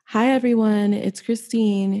Hi, everyone. It's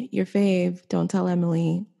Christine, your fave. Don't tell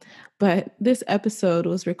Emily. But this episode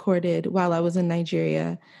was recorded while I was in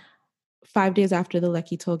Nigeria, 5 days after the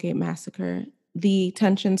Lekki Tollgate massacre. The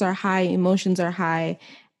tensions are high, emotions are high.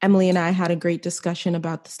 Emily and I had a great discussion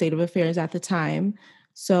about the state of affairs at the time.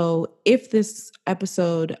 So if this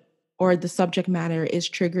episode or the subject matter is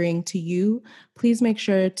triggering to you, please make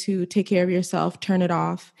sure to take care of yourself, turn it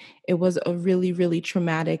off. It was a really, really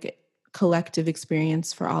traumatic collective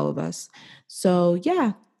experience for all of us. So,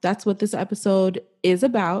 yeah, that's what this episode is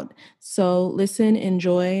about. So, listen,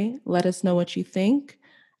 enjoy, let us know what you think.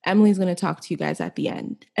 Emily's going to talk to you guys at the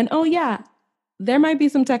end. And oh, yeah, there might be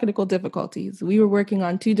some technical difficulties. We were working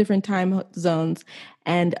on 2 different time zones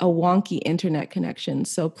and a wonky internet connection.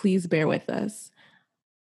 So please bear with us.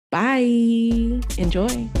 Bye.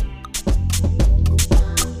 Enjoy.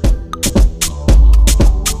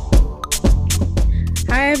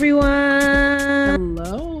 Hi, everyone.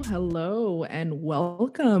 Hello, and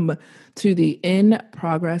welcome to the In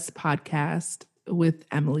Progress podcast with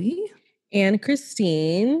Emily and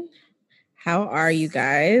Christine. How are you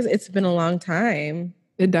guys? It's been a long time.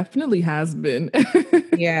 It definitely has been.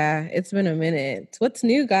 Yeah, it's been a minute. What's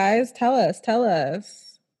new, guys? Tell us.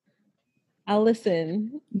 I'll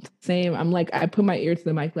listen. Same. I'm like, I put my ear to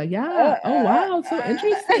the mic, like, yeah. Oh, wow. So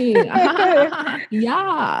interesting.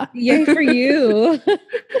 Yeah. Yay for you.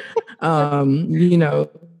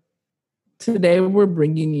 Today we're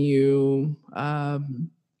bringing you kind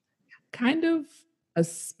of a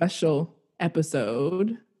special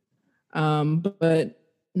episode, but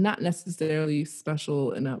not necessarily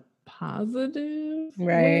special in a positive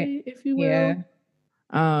way, if you will.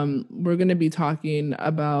 Yeah. We're going to be talking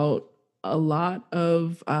about a lot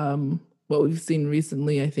of what we've seen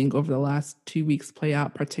recently, I think, over the last 2 weeks play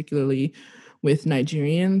out, particularly with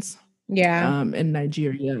Nigerians. Yeah. In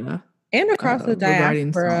Nigeria. And across the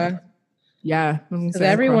diaspora. Yeah. Because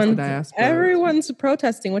everyone's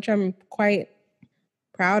protesting, which I'm quite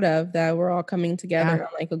proud of, that we're all coming together on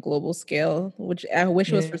like a global scale, which I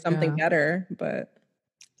wish was for something better, but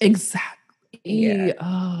exactly.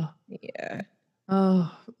 Yeah.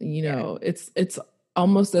 It's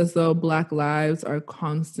almost as though Black lives are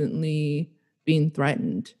constantly being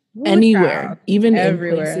threatened anywhere, even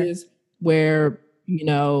everywhere. In places where,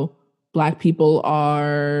 Black people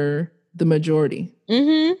are the majority.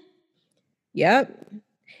 Mm-hmm. Yep.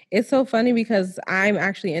 It's so funny because I'm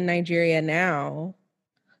actually in Nigeria now.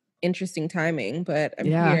 Interesting timing, but I'm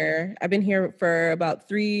here. I've been here for about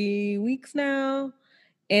 3 weeks now.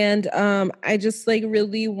 And I just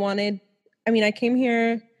really wanted, I came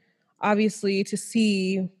here obviously to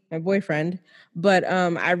see my boyfriend, but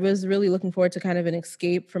I was really looking forward to kind of an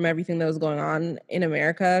escape from everything that was going on in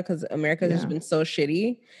America, because America has been so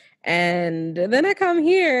shitty. And then I come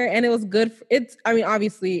here and it was good.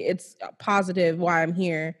 Obviously it's positive why I'm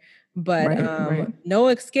here, but no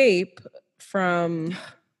escape from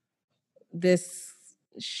this.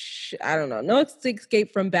 No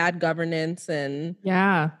escape from bad governance and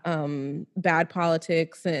bad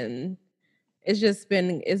politics, and it's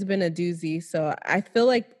been a doozy. So I feel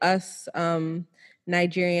like us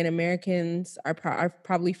Nigerian Americans are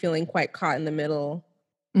probably feeling quite caught in the middle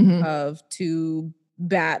of two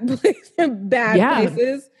bad places,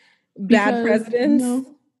 bad presidents.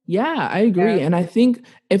 Yeah, I agree. And I think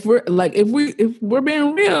if we're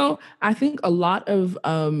being real, I think a lot of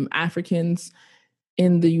Africans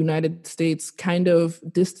in the United States kind of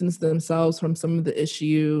distance themselves from some of the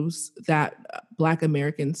issues that Black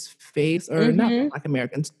Americans face, or not Black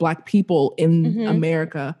Americans, Black people in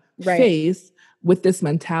America face, with this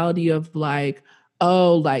mentality of like,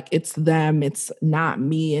 oh, like it's them, it's not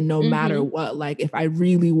me. And no matter what, like if I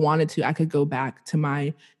really wanted to, I could go back to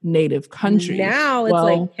my native country. Now it's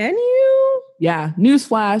like, can you? Yeah.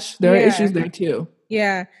 Newsflash. There are issues there too.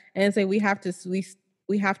 Yeah. And it's like, we have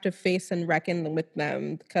to face and reckon with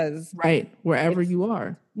them, because wherever you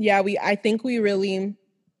are. Yeah. I think we really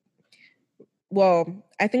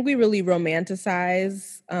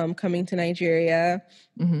romanticize coming to Nigeria,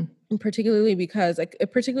 particularly because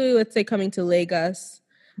let's say coming to Lagos,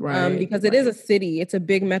 because it is a city. It's a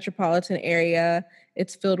big metropolitan area.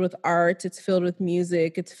 It's filled with art. It's filled with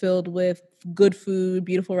music. It's filled with good food,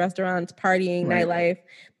 beautiful restaurants, partying, nightlife.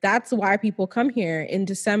 That's why people come here in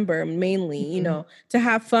December, mainly, to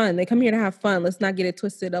have fun. They come here to have fun. Let's not get it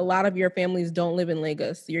twisted. A lot of your families don't live in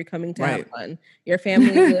Lagos. You're coming to have fun. Your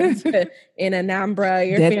family lives in Anambra.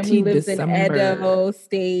 Your family lives in Edo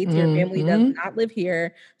State. Your family does not live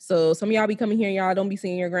here. So some of y'all be coming here. Y'all don't be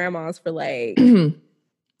seeing your grandmas for like...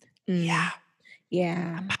 Yeah.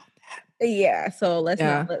 Yeah. Yeah, so let's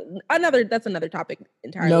not that's another topic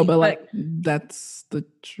entirely. No, but like that's the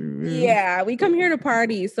truth. Yeah, we come here to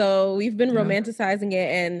party, so we've been romanticizing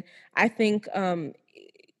it, and I think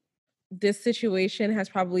this situation has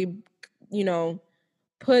probably, you know,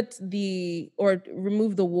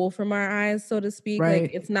 remove the wool from our eyes, so to speak. Right.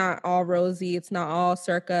 Like, it's not all rosy, it's not all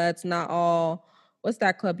circa, it's not all, what's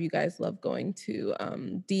that club you guys love going to?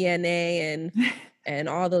 DNA and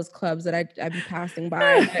all those clubs that I be passing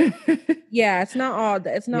by. But yeah, it's not all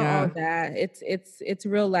that. It's not all that. It's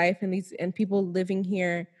real life, and people living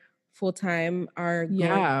here full time are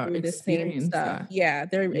going through the same stuff. That. Yeah,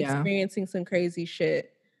 they're experiencing some crazy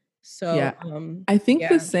shit. So I think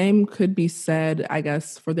the same could be said, I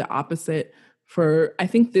guess, for the opposite. I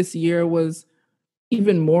think this year was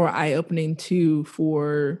even more eye-opening too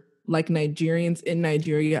for like Nigerians in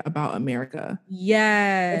Nigeria about America.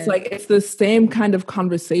 Yeah. It's like, it's the same kind of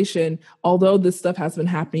conversation. Although this stuff has been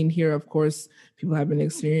happening here, of course, people have been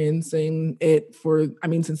experiencing it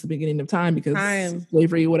since the beginning of time because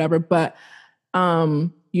slavery, whatever. But,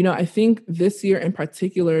 I think this year in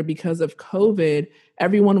particular, because of COVID,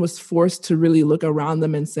 everyone was forced to really look around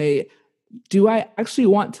them and say, do I actually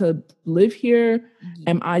want to live here?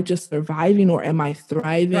 Am I just surviving or am I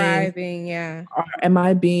thriving? Thriving, yeah. Or am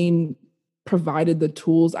I being provided the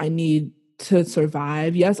tools I need to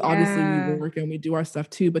survive? Yes, obviously we work and we do our stuff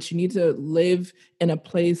too, but you need to live in a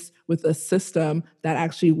place with a system that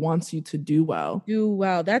actually wants you to do well.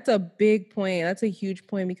 That's a big point. That's a huge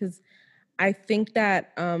point, because I think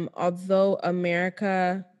that although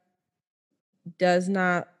America does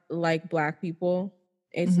not like Black people,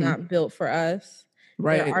 it's not built for us.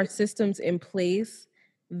 Right. There are systems in place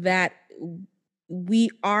that we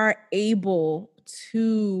are able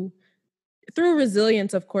to, through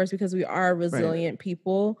resilience, of course, because we are resilient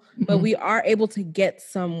people, but we are able to get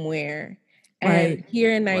somewhere. And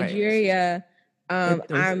here in Nigeria,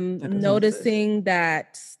 I'm noticing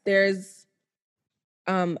that there's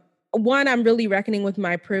one, I'm really reckoning with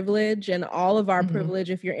my privilege and all of our privilege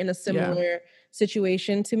if you're in a similar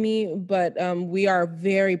situation to me, but we are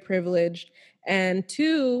very privileged. And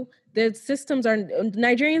two,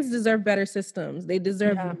 Nigerians deserve better systems. They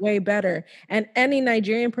deserve way better. And any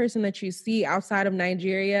Nigerian person that you see outside of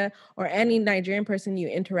Nigeria, or any Nigerian person you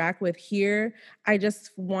interact with here, I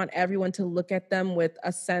just want everyone to look at them with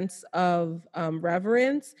a sense of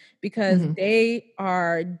reverence, because they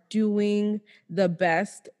are doing the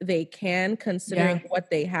best they can considering what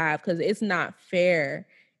they have, because it's not fair.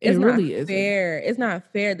 It's really not fair. It's not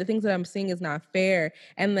fair. The things that I'm seeing is not fair.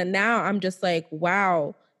 And then now I'm just like,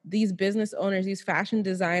 wow, these business owners, these fashion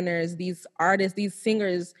designers, these artists, these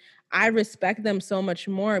singers, I respect them so much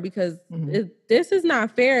more, because this is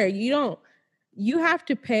not fair. You have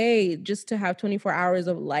to pay just to have 24 hours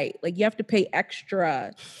of light. Like, you have to pay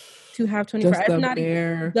extra to have 24 hours. It's not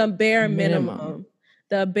the bare minimum.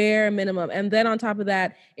 The bare minimum. And then on top of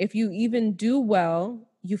that, if you even do well,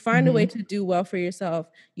 you find a way to do well for yourself.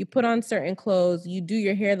 You put on certain clothes, you do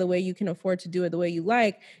your hair the way you can afford to do it, the way you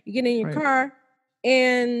like. You get in your car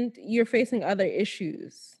and you're facing other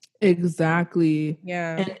issues. Exactly.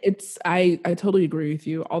 Yeah. And I totally agree with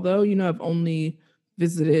you. Although, I've only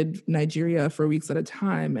visited Nigeria for weeks at a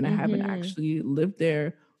time and I haven't actually lived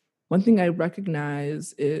there. One thing I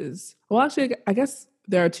recognize is, well, actually, I guess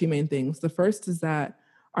there are two main things. The first is that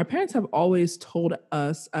our parents have always told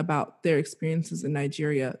us about their experiences in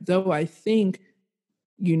Nigeria, though I think,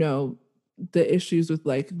 the issues with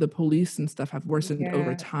like the police and stuff have worsened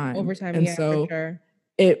over time. And so for sure.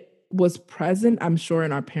 It was present, I'm sure,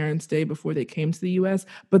 in our parents' day before they came to the US,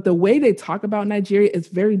 but the way they talk about Nigeria is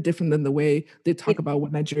very different than the way they talk about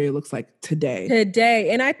what Nigeria looks like today.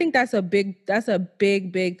 And I think that's a big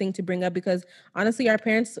thing to bring up, because honestly,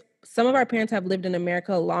 some of our parents have lived in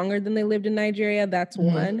America longer than they lived in Nigeria. That's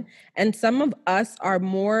one. And some of us are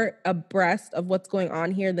more abreast of what's going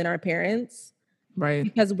on here than our parents. Right.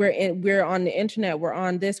 Because we're on the internet, we're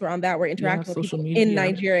on this, we're on that, we're interacting with people in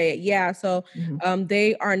Nigeria. Yeah. So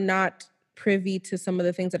they are not privy to some of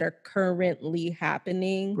the things that are currently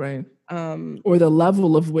happening. Right. Or the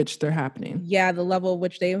level of which they're happening. Yeah, the level of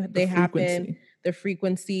which they happen, the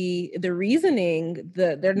frequency, the reasoning,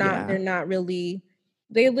 they're not really,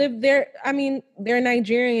 they live there. I mean, they're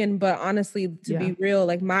Nigerian, but honestly, to be real,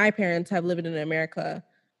 like, my parents have lived in America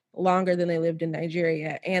longer than they lived in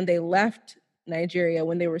Nigeria, and they left Nigeria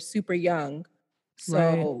when they were super young.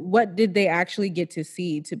 So what did they actually get to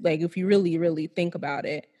see? To, like, if you really, really think about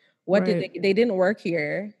it, what did they didn't work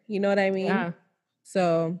here. You know what I mean? Yeah.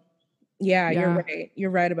 So you're right.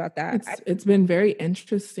 You're right about that. It's been very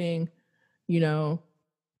interesting, to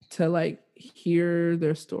like hear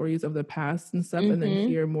their stories of the past and stuff, and then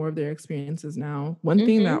hear more of their experiences now. One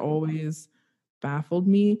thing that always baffled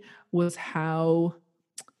me was how,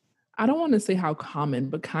 I don't want to say how common,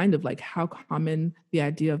 but kind of like how common the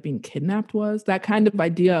idea of being kidnapped was. That kind of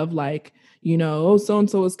idea of like, you know, oh,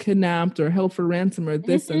 so-and-so was kidnapped or held for ransom or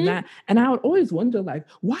this and that. And I would always wonder, like,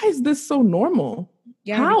 why is this so normal?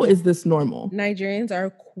 Yeah, how is this normal? Nigerians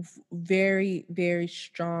are very, very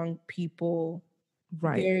strong people.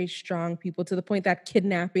 Right. Very strong people, to the point that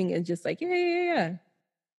kidnapping is just like, yeah.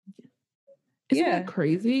 Isn't that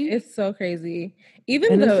crazy? It's so crazy.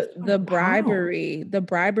 Even the bribery, yes.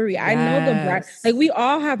 I know the bribery. Like, we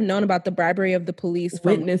all have known about the bribery of the police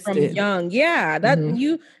from young. Yeah, that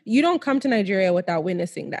you don't come to Nigeria without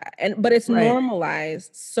witnessing that. But it's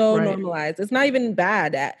normalized, normalized. It's not even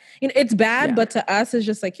bad. It's bad, but to us, it's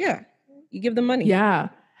just like, yeah, you give them money. Yeah.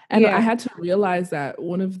 And I had to realize that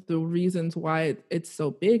one of the reasons why it's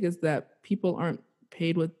so big is that people aren't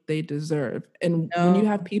paid what they deserve. And when you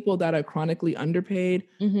have people that are chronically underpaid,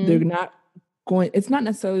 they're not going, it's not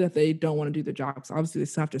necessarily that they don't want to do the jobs. Obviously, they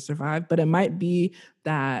still have to survive, but it might be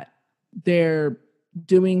that they're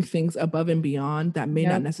doing things above and beyond that may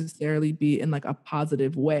not necessarily be in like a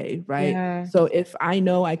positive way, right? Yeah. So if I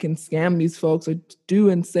know I can scam these folks or do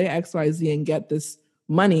and say XYZ and get this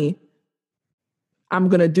money, I'm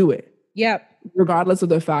going to do it. Yep. Regardless of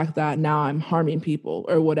the fact that now I'm harming people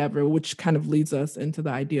or whatever, which kind of leads us into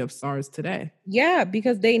the idea of SARS today. Yeah,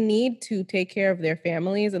 because they need to take care of their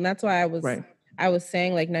families. And that's why I was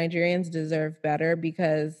saying, like, Nigerians deserve better,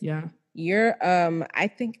 because you're I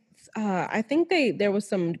think there was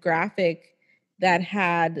some graphic that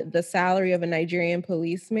had the salary of a Nigerian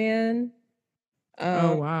policeman.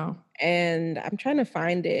 Oh wow. And I'm trying to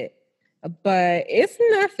find it, but it's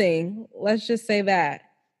nothing. Let's just say that.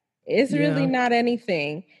 It's really not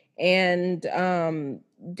anything. And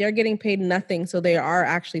they're getting paid nothing, so they are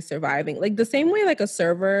actually surviving. Like the same way like a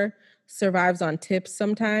server survives on tips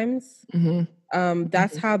sometimes.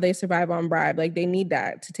 That's how they survive on bribe. Like they need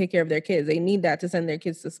that to take care of their kids. They need that to send their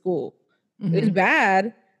kids to school. It's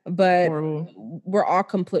bad, but we're all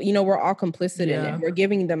we're all complicit in it. We're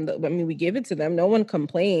giving them we give it to them. No one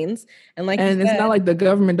complains. And it's not like the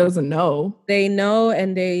government doesn't know. They know,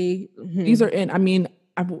 and these are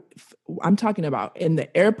I'm talking about in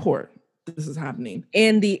the airport. This is happening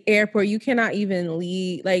in the airport. You cannot even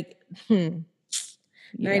leave.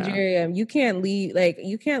 Nigeria, you can't leave. Like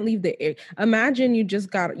you can't leave the air. Imagine you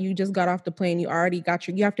just got off the plane. You already got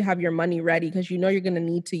you have to have your money ready because you know you're going to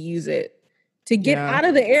need to use it to get out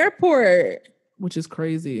of the airport. Which is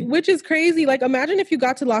crazy. Like imagine if you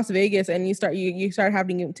got to Las Vegas and you start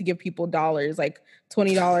having to give people dollars, like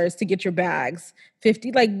 $20 to get your bags,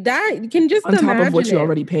 $50, like that. You can just on top of what you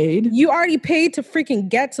already paid. You already paid to freaking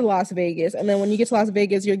get to Las Vegas, and then when you get to Las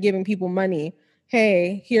Vegas, you're giving people money.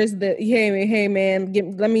 Hey, hey man,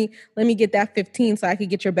 let me get that 15 so I could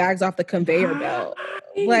get your bags off the conveyor belt.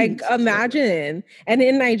 Like imagine. And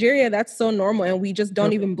in Nigeria, that's so normal, and we just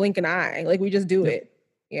don't even blink an eye. Like we just do it.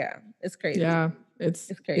 Yeah, it's crazy. Yeah,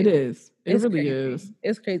 it's crazy. It is. It really is.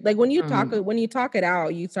 It's crazy. Like when you talk it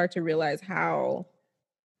out, you start to realize how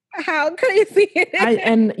crazy it is.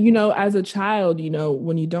 And as a child,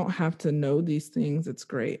 when you don't have to know these things, it's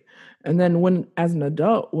great. And then as an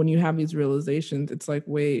adult, when you have these realizations, it's like,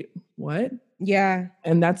 wait, what? Yeah.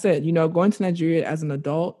 And that's it. Going to Nigeria as an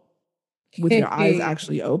adult with your eyes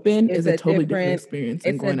actually open is a totally different experience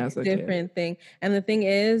than going as a kid. Different thing. And the thing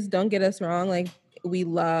is, don't get us wrong, like we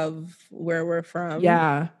love where we're from.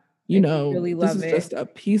 Yeah. Really this is just a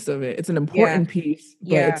piece of it. It's an important piece,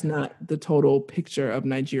 but it's not the total picture of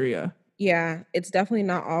Nigeria. Yeah. It's definitely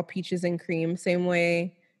not all peaches and cream. Same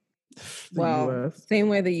way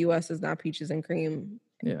the US is not peaches and cream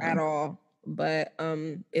at all. But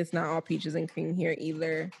it's not all peaches and cream here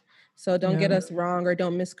either. So don't get us wrong, or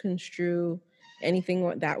don't misconstrue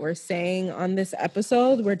anything that we're saying on this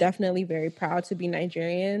episode. We're definitely very proud to be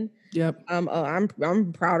Nigerian. Yep. I'm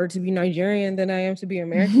prouder to be Nigerian than I am to be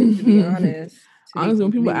American, to be honest. Honestly,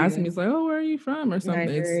 when people ask me, it's like, oh, where are you from? Or something.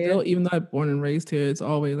 Nigeria. It's still, even though I'm born and raised here, it's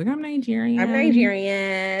always like, I'm Nigerian.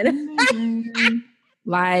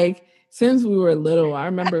 Like, since we were little, I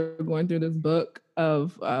remember going through this book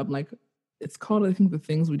of it's called, I think, The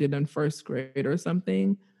Things We Did in First Grade or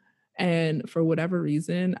something. And for whatever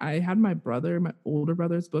reason, I had my older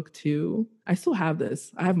brother's book too. I still have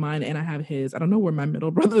this. I have mine and I have his. I don't know where my middle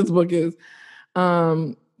brother's book is.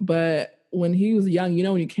 But when he was young,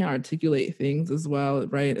 when you can't articulate things as well,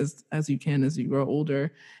 right, as you can as you grow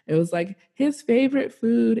older, it was like his favorite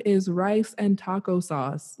food is rice and taco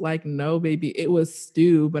sauce. Like, no, baby, it was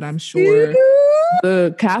stew. But I'm sure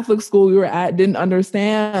the Catholic school we were at didn't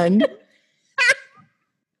understand.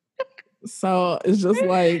 So it's just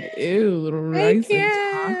like, ew, rice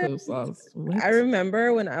and taco sauce. What? I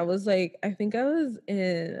remember when I was like, I think I was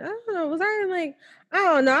in, I don't know, was I in like, I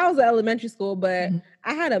don't know, I was in elementary school, but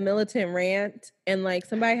I had a militant rant and like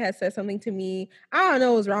somebody had said something to me. I don't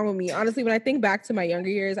know what was wrong with me. Honestly, when I think back to my younger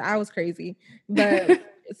years, I was crazy. But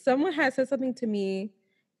someone had said something to me.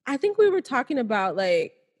 I think we were talking about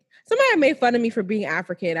like, somebody made fun of me for being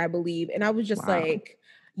African, I believe. And I was just like,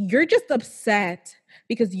 you're just upset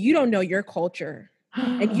because you don't know your culture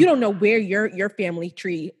and you don't know where your family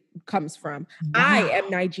tree comes from. Wow. I am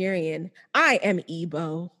Nigerian. I am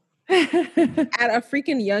Igbo. At a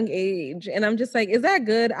freaking young age. And I'm just like, is that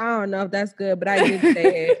good? I don't know if that's good, but I did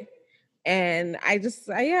say it. And I've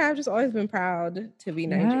just always been proud to be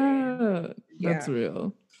Nigerian. That's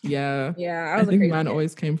real. Yeah. Yeah. I think mine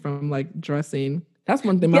always came from like dressing. That's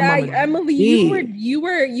one thing my mom Emily, you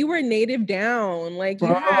were native down. Like you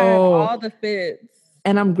had all the fits.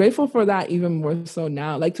 And I'm grateful for that even more so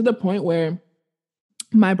now. Like to the point where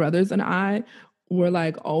my brothers and I were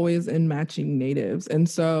like always in matching natives. And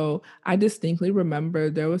so I distinctly remember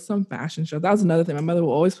there was some fashion show. That was another thing. My mother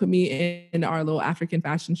will always put me in our little African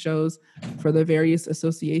fashion shows for the various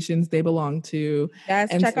associations they belong to. Yes,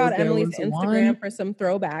 and check out Emily's Instagram for some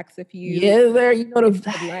throwbacks if you there you go to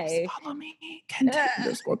vibes. Follow me,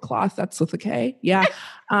 Kente_cloth. That's with a K. Yeah.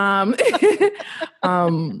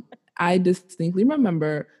 I distinctly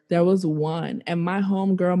remember there was one, and my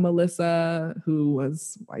homegirl Melissa, who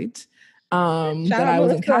was white, that I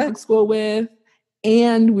was in Catholic school with,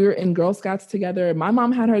 and we were in Girl Scouts together. My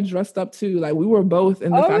mom had her dressed up too. Like we were both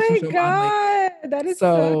in the fashion show. Oh my God, that is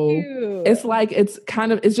so cute. It's like it's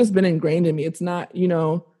just been ingrained in me. It's not,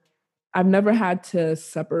 I've never had to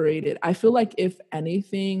separate it. I feel like if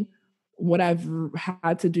anything, what I've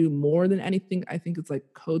had to do more than anything, I think it's like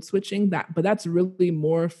code switching but that's really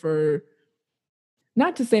more for,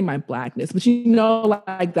 not to say my Blackness, but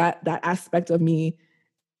like that aspect of me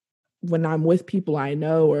when I'm with people I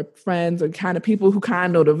know or friends or kind of people who kind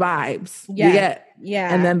of know the vibes. Yeah.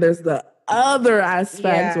 And then there's the other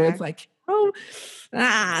aspects where it's like,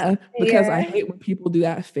 because I hate when people do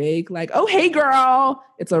that fake, like, oh, hey girl.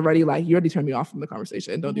 It's already like, you already turned me off from the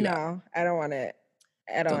conversation. Don't do that. No, I don't want it.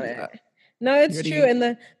 I don't want it. No, it's true.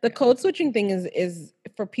 And the code switching thing is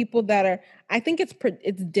for people that are, I think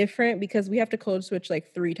it's different because we have to code switch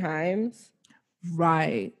like 3 times.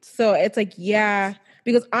 Right. So it's like,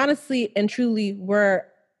 because honestly and truly, we're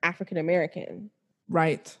African American.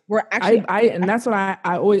 Right. We're actually, and that's what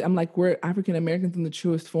I'm like, we're African Americans in the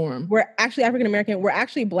truest form. We're actually African American. We're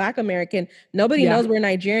actually Black American. Nobody knows we're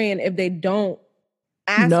Nigerian if they don't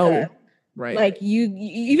ask us. Right. Like you,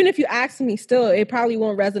 even if you ask me still, it probably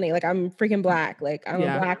won't resonate. Like I'm freaking Black. Like I'm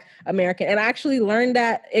a Black American. And I actually learned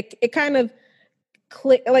that it kind of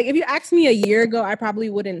click. Like if you asked me a year ago, I probably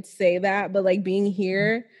wouldn't say that. But like being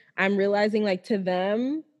here, I'm realizing like to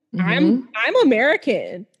them, I'm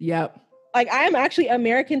American. Yep. Like I am actually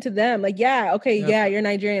American to them. Like, you're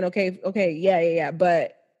Nigerian. Okay, yeah.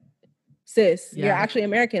 But sis, you're actually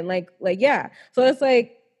American. Like, yeah. So it's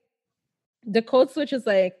like the code switch is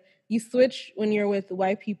like you switch when you're with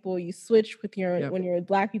white people, you switch with when you're with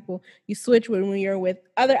Black people, you switch when you're with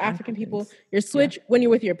other African people, you switch when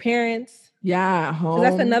you're with your parents. Yeah, home. So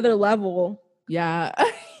that's another level. Yeah.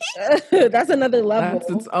 That's another level. That's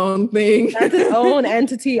its own thing. That's its own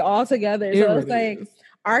entity altogether. So it's like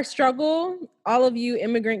our struggle, all of you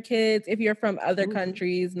immigrant kids, if you're from other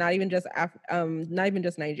countries, not even just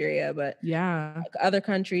Nigeria, but other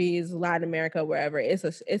countries, Latin America, wherever, it's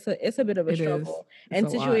a bit of a struggle. And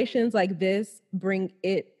situations like this bring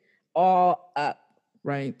it all up.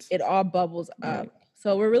 Right. It all bubbles up.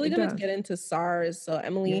 So we're really going to get into SARS. So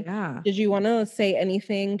Emily, did you want to say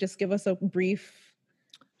anything? Just give us a brief.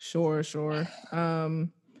 Sure.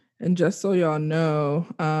 And just so y'all know,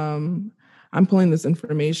 I'm pulling this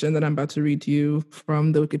information that I'm about to read to you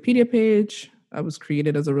from the Wikipedia page. That was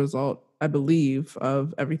created as a result, I believe,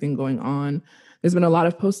 of everything going on. There's been a lot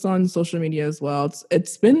of posts on social media as well.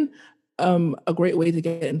 It's been a great way to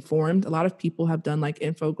get informed. A lot of people have done like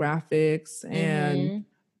infographics and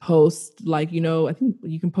post, like, I think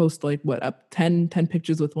you can post like up 10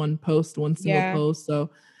 pictures with one single post. So,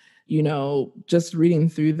 just reading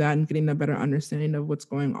through that and getting a better understanding of what's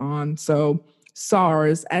going on. So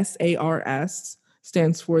SARS, SARS,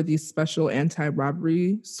 stands for the Special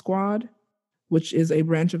Anti-Robbery Squad, which is a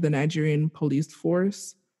branch of the Nigerian police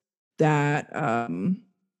force that I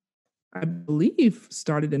believe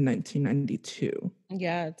started in 1992.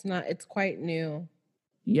 Yeah, it's quite new.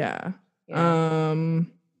 Yeah. And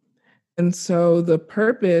so the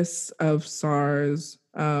purpose of SARS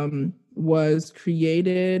was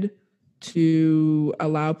created to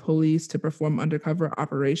allow police to perform undercover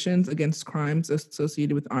operations against crimes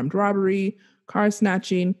associated with armed robbery, car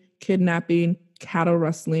snatching, kidnapping, cattle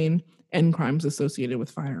rustling, and crimes associated with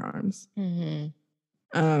firearms. Mm-hmm.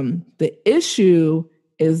 The issue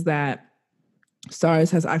is that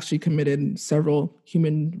SARS has actually committed several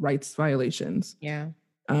human rights violations. Yeah.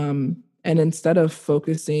 And instead of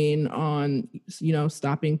focusing on,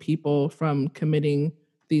 stopping people from committing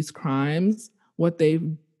these crimes, what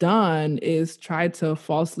they've done is try to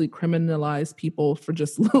falsely criminalize people for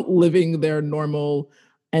just living their normal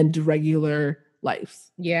and regular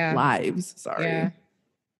lives. Yeah.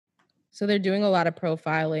 So they're doing a lot of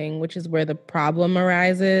profiling, which is where the problem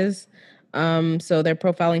arises. So they're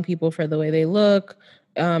profiling people for the way they look,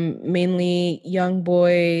 mainly young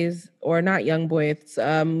boys, or not young boys,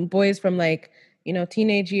 boys from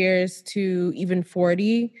teenage years to even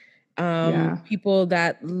 40. People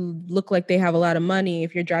that look like they have a lot of money.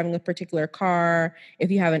 If you're driving a particular car, if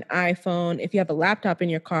you have an iPhone, if you have a laptop in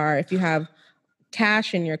your car, if you have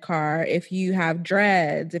cash in your car, if you have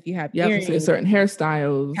dreads, if you have earrings, certain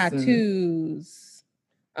hairstyles, tattoos,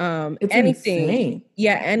 it's anything. Insane.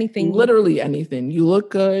 Yeah, anything. Literally anything. You look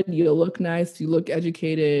good, you look nice, you look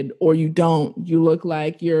educated, or you don't. You look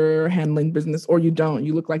like you're handling business, or you don't.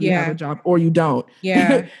 You look like you have a job, or you don't.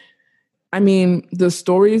 Yeah. I mean, the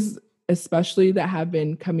stories, especially that have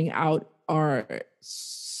been coming out, are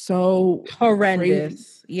so horrendous.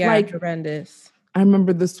 Crazy. Yeah, horrendous. I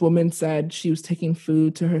remember this woman said she was taking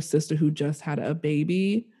food to her sister who just had a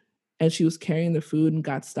baby, and she was carrying the food and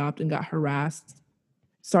got stopped and got harassed.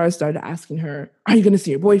 SARS started asking her, "Are you going to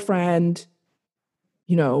see your boyfriend?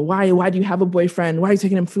 Why do you have a boyfriend? Why are you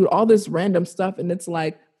taking him food?" All this random stuff. And it's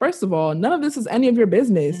like, first of all, none of this is any of your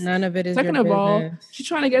business. None of it is Second of all, she's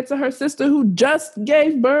trying to get to her sister who just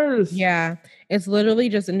gave birth. Yeah. It's literally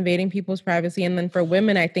just invading people's privacy. And then for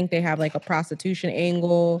women, I think they have like a prostitution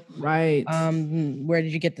angle. Right. Where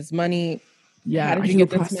did you get this money? Yeah. How did you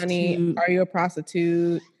get this money? Are you a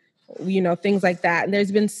prostitute? Things like that. And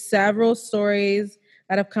there's been several stories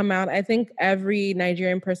that have come out. I think every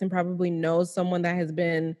Nigerian person probably knows someone that has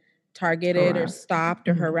been targeted or stopped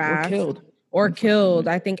or harassed or killed.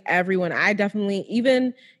 I think everyone. I definitely,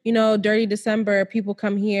 even, Dirty December, people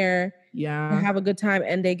come here to have a good time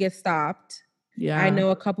and they get stopped. Yeah. I know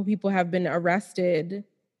a couple people have been arrested,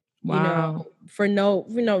 for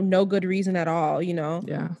no good reason at all,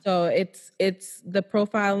 Yeah. So it's the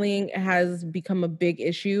profiling has become a big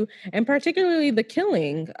issue, and particularly the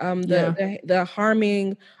killing, the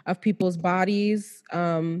harming of people's bodies,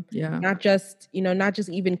 not just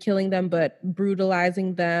even killing them, but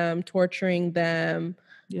brutalizing them, torturing them,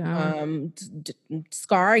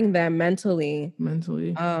 scarring them mentally.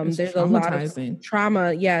 There's a lot of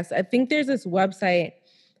trauma. Yes. I think there's this website,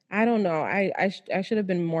 I don't know. I should have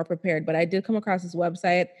been more prepared, but I did come across this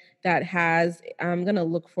website that has, I'm going to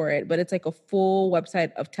look for it, but it's like a full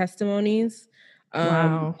website of testimonies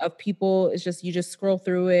of people. It's just, you just scroll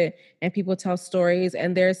through it and people tell stories,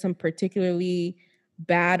 and there's some particularly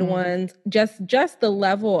bad ones. Just the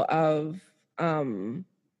level of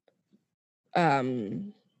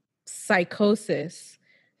psychosis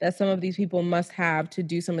that some of these people must have to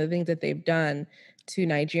do some of the things that they've done to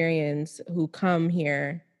Nigerians who come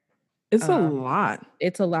here. It's a lot.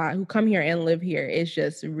 It's a lot who come here and live here. It's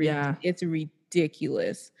just, it's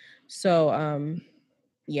ridiculous. So,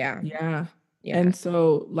 yeah. And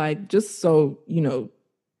so, just so, you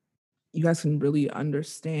guys can really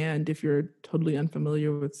understand if you're totally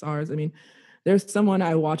unfamiliar with SARS. I mean, there's someone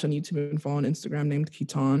I watch on YouTube and follow on Instagram named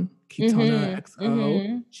Kitana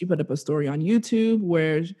XO. She put up a story on YouTube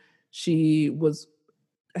where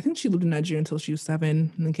I think she lived in Nigeria until she was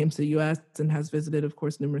 7 and then came to the US and has visited, of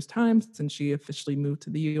course, numerous times since she officially moved to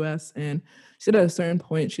the US. And she said at a certain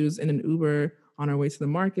point, she was in an Uber on her way to the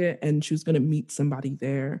market and she was going to meet somebody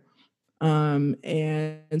there. And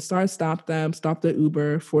SARS stopped the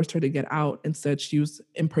Uber, forced her to get out, and said she was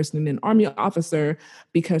impersonating an army officer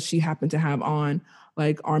because she happened to have on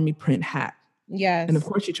army print hat. Yes. And of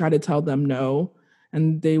course she tried to tell them no,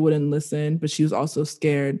 and they wouldn't listen, but she was also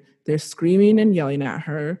scared. They're screaming and yelling at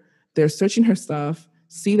her. They're searching her stuff,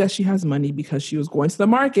 see that she has money because she was going to the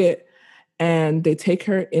market, and they take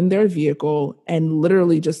her in their vehicle and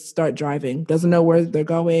literally just start driving. Doesn't know where they're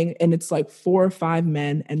going. And it's 4 or 5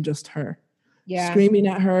 men and just her. Yeah. Screaming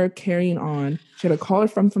at her, carrying on. She had to call her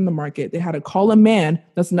from the market. They had to call a man.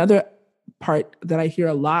 That's another part that I hear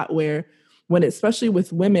a lot especially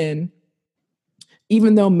with women,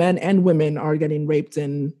 even though men and women are getting raped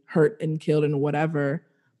and hurt and killed and whatever,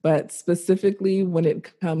 but specifically when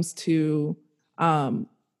it comes to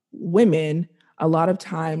women, a lot of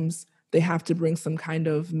times they have to bring some kind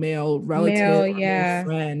of male relative or male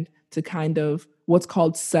friend to kind of what's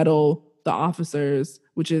called settle the officers,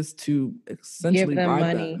 which is to essentially give them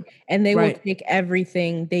money. And they will take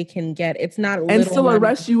everything they can get. It's not little and still money.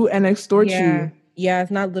 Arrest you and extort you. Yeah,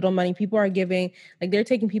 it's not little money. People are giving, like, they're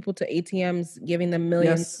taking people to ATMs, giving them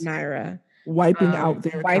millions of naira. Wiping out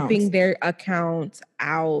their accounts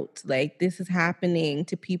out. Like, this is happening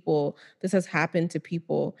to people. This has happened to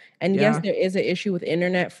people. And yes, there is an issue with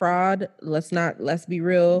internet fraud. Let's be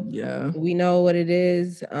real. We know what it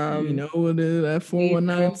is. We know what it is. That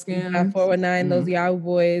 419 scam. That 419, those Yahoo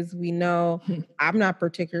boys. We know. I'm not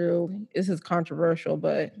particularly, this is controversial,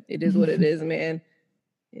 but it is what it is, man.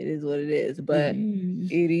 It is what it is, but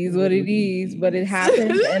it is what it is. But it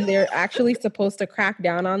happens, and they're actually supposed to crack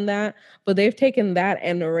down on that. But they've taken that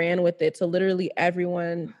and ran with it. So literally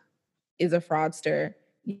everyone is a fraudster.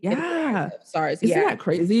 Yeah. SARS. Isn't that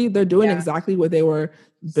crazy? They're doing exactly what they were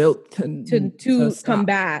built to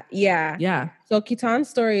combat. Yeah. So Kitan's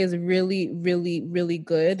story is really, really, really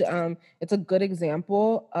good. It's a good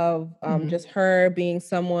example of just her being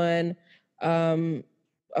someone of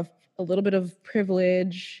a little bit of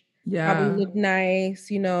privilege. Probably looked nice,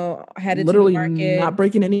 headed literally to the market, not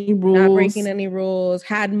breaking any rules,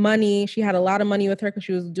 had money. She had a lot of money with her because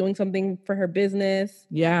she was doing something for her business.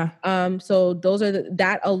 So those are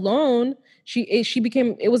that alone, she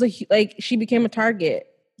became a target.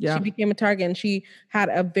 She became a target, and she had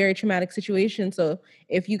a very traumatic situation. So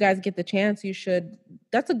if you guys get the chance, you should.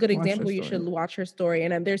 That's a good example. You should watch her story.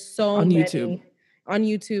 And there's so many YouTube. On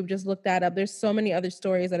YouTube, just look that up. There's so many other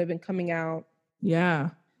stories that have been coming out.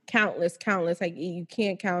 Countless. Like, you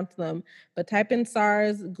can't count them. But type in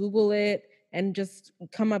SARS, Google it, and just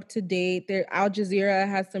come up to date. Al Jazeera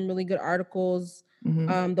has some really good articles.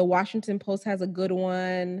 The Washington Post has a good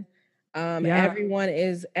one. Everyone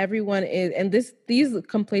is, and these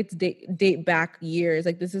complaints date back years.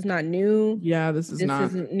 Like, this is not new. This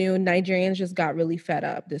isn't new. Nigerians just got really fed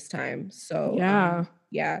up this time. So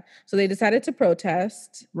so they decided to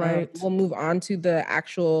protest. We'll move on to the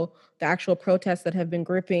actual protests that have been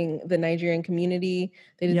gripping the Nigerian community.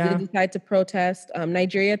 They decided to protest.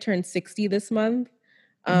 Nigeria turned 60 this month.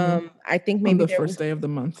 I think maybe on the first day of the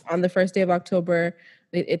month. On the first day of October,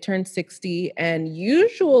 it turned 60. And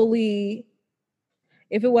usually,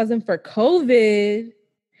 if it wasn't for COVID,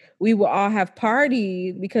 we will all have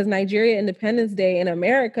parties, because Nigeria Independence Day in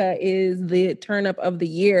America is the turn up of the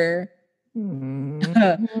year.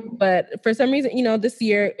 But for some reason, this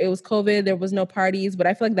year it was COVID, there was no parties, but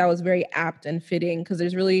I feel like that was very apt and fitting, because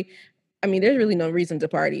there's really no reason to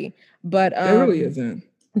party. But there really isn't.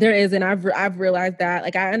 There is, and I've realized that.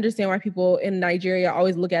 Like, I understand why people in Nigeria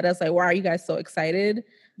always look at us like, why are you guys so excited?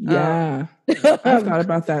 I've thought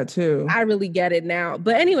about that too. I really get it now.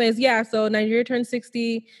 But anyways, so Nigeria turned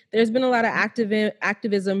 60. There's been a lot of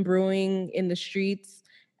activism brewing in the streets.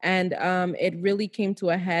 And it really came to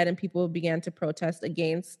a head, and people began to protest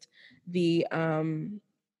against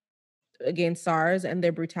against SARS and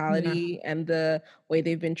their brutality and the way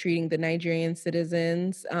they've been treating the Nigerian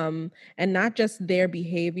citizens, and not just their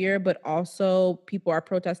behavior, but also people are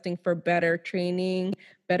protesting for better training,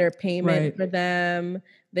 better payment for them.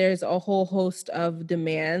 There's a whole host of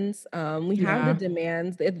demands. We have the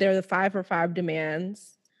demands. They're the 5 for 5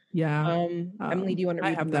 demands. Emily, do you want to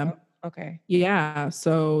read them out? Okay.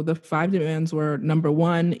 So the 5 demands were: number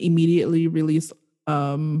 1, immediately release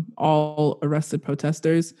all arrested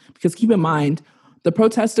protesters. Because keep in mind, the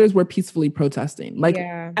protesters were peacefully protesting. Like,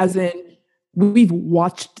 as in, we've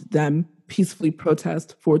watched them peacefully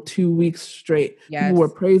protest for 2 weeks straight. People were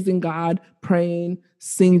praising God, praying,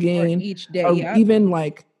 singing. Each day, even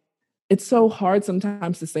like, it's so hard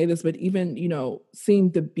sometimes to say this, but even,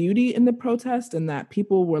 seeing the beauty in the protest, and that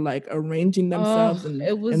people were like arranging themselves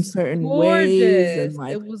in certain ways, and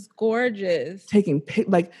like, it was gorgeous. Taking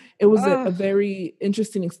it was a very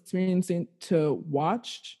interesting experience to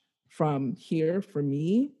watch from here for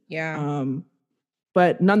me.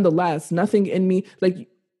 But nonetheless, nothing in me, like,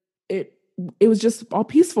 it was just all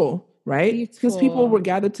peaceful, right? Because people were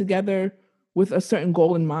gathered together with a certain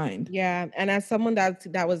goal in mind. And as someone I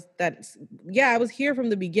was here from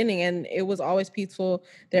the beginning, and it was always peaceful.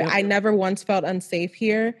 I never once felt unsafe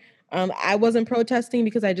here. I wasn't protesting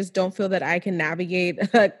because I just don't feel that I can navigate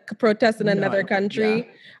protest in another country.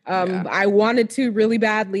 I wanted to really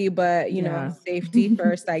badly, but safety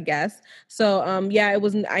first, I guess. So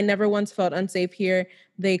I never once felt unsafe here.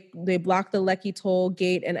 They blocked the Lekki toll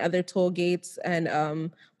gate and other toll gates,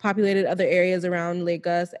 and populated other areas around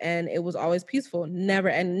Lagos, and it was always peaceful. Never,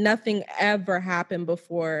 and nothing ever happened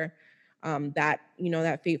before that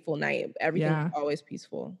fateful night. Everything was always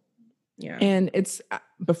peaceful. Yeah. And it's,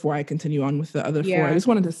 before I continue on with the other four, I just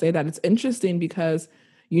wanted to say that it's interesting because,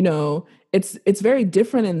 you know, it's very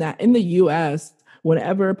different in that in the US,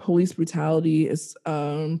 whenever police brutality is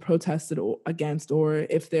protested against, or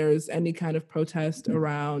if there's any kind of protest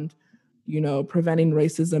around, you know, preventing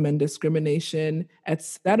racism and discrimination,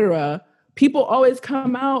 etc., people always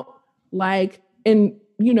come out like in,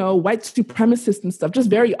 you know, white supremacist and stuff, just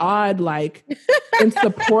very odd, like in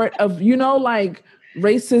support of, you know, like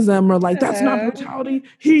racism, or like that's not brutality,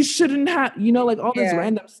 he shouldn't have, you know, like all this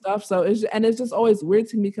random stuff. So it's just always weird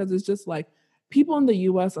to me because it's just like people in the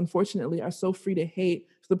US unfortunately are so free to hate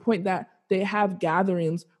to the point that they have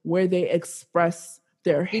gatherings where they express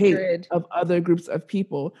their hate of other groups of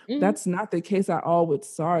people. That's not the case at all with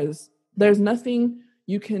SARS. There's nothing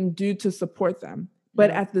you can do to support them.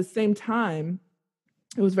 But at the same time,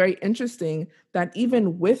 it was very interesting that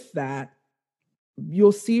even with that,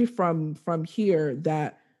 you'll see from here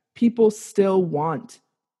that people still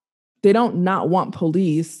they don't not want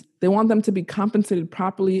police. They want them to be compensated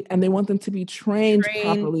properly, and they want them to be trained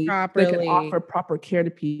properly. They can offer proper care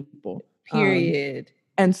to people. Period.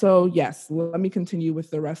 And so, yes, let me continue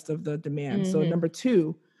with the rest of the demands. So number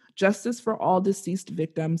 2, justice for all deceased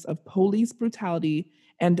victims of police brutality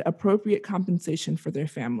and appropriate compensation for their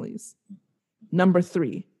families. Number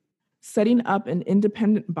 3, setting up an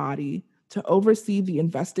independent body to oversee the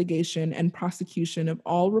investigation and prosecution of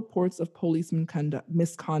all reports of police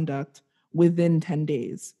misconduct within 10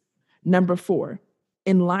 days. Number 4,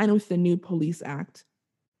 in line with the new Police Act,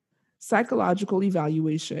 psychological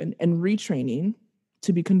evaluation and retraining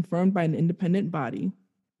to be confirmed by an independent body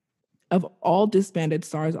of all disbanded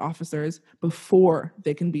SARS officers before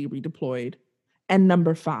they can be redeployed. And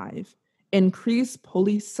number 5, increase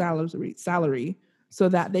police salary so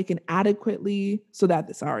that they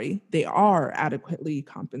are adequately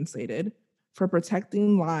compensated for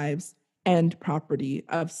protecting lives and property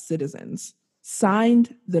of citizens.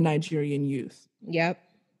 Signed, the Nigerian youth. Yep.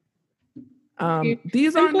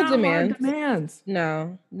 These are not hard demands.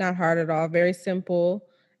 No, not hard at all. Very simple.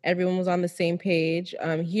 Everyone was on the same page.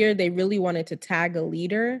 Here, they really wanted to tag a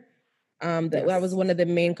leader. That was one of the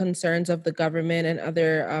main concerns of the government and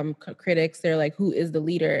other critics. They're like, who is the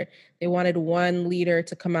leader? They wanted one leader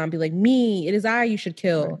to come out and be like, me, it is I you should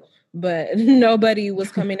kill. Right. But nobody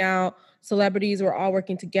was coming out. Celebrities were all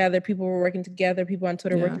working together. People were working together. People on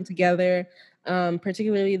Twitter working together.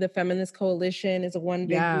 Particularly the Feminist Coalition is a one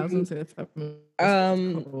big group. I was going to say the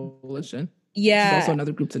Feminist Coalition. Yeah. It's also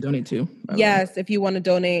another group to donate to. Yes, if you want to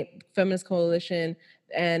donate, Feminist Coalition.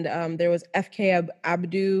 And there was FK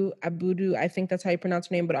Abudu, I think that's how you pronounce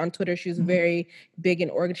her name, but on Twitter, she's very big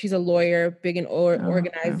in she's a lawyer, big in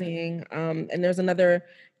organizing. And there's another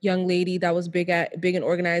young lady that was big in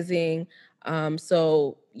organizing.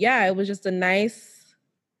 So yeah, it was just a nice,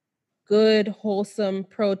 good, wholesome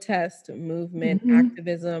protest movement,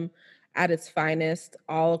 activism at its finest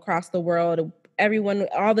all across the world. Everyone,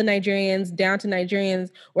 all the Nigerians, down to Nigerians,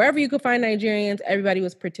 wherever you could find Nigerians, everybody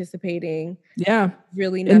was participating. Yeah.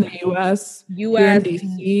 Really in the US. Here in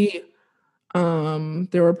DC,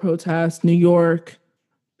 there were protests, New York,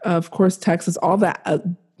 of course, Texas, all that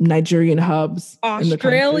Nigerian hubs.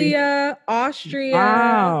 Austria.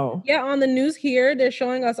 Wow. Yeah, on the news here, they're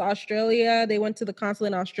showing us Australia. They went to the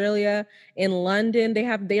consulate in Australia. In London,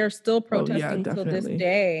 they are still protesting till this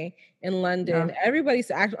day. In London, everybody's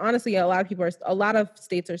honestly, a lot of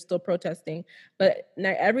states are still protesting, but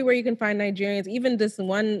everywhere you can find Nigerians, even this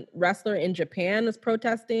one wrestler in Japan is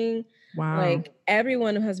protesting. Wow. Like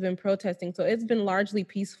everyone has been protesting. So it's been largely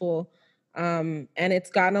peaceful. And it's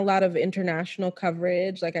gotten a lot of international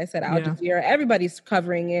coverage. Like I said, Al Jazeera, everybody's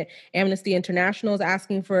covering it. Amnesty International is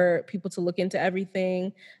asking for people to look into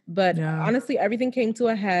everything. But honestly, everything came to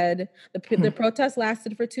a head. The protest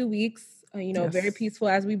lasted for 2 weeks. Very peaceful,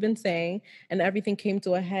 as we've been saying, and everything came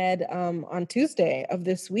to a head on Tuesday of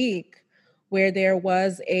this week, where there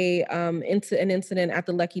was an incident at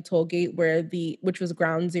the Lekki toll gate which was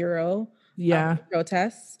ground zero of the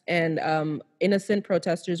protests, and innocent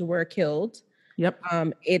protesters were killed. Yep.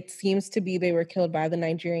 It seems to be they were killed by the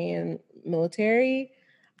Nigerian military.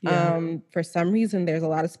 For some reason, there's a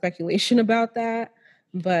lot of speculation about that,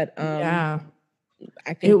 but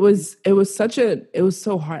I think it was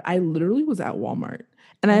so hard. I literally was at Walmart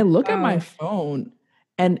and I look at my phone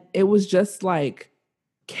and it was just like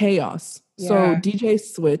chaos. So DJ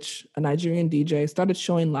Switch, a Nigerian DJ, started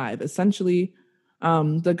showing live. Essentially,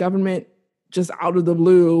 the government just out of the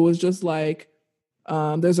blue was just like,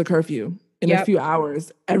 there's a curfew in a few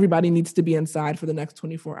hours. Everybody needs to be inside for the next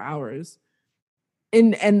 24 hours.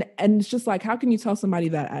 And it's just like, how can you tell somebody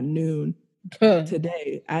that at noon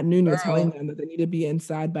today at noon. You're telling Girl. them that they need to be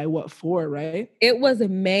inside by what, 4, right? It was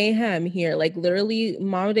mayhem here. Like literally,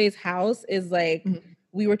 Momade's house is like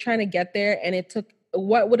we were trying to get there, and it took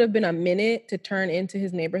what would have been a minute to turn into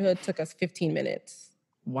his neighborhood took us 15 minutes.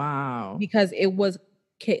 Wow. Because it was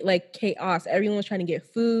like chaos. Everyone was trying to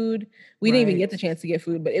get food. We didn't even get the chance to get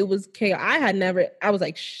food, but it was chaos. I was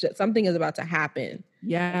like, shit, something is about to happen.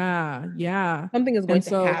 Yeah. Something is going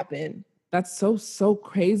to happen. That's so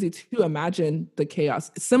crazy to imagine the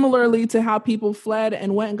chaos. Similarly to how people fled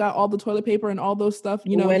and went and got all the toilet paper and all those stuff,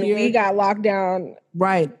 when we got locked down.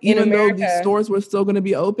 Right. Even though these stores were still going to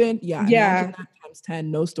be open. Yeah. Imagine that times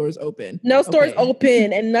 10, no stores open. No stores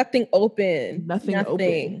open and nothing open. Nothing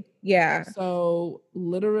open. Yeah. So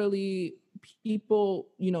literally people,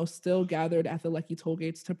 still gathered at the Lekki toll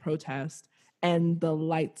gates to protest, and the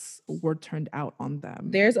lights were turned out on them.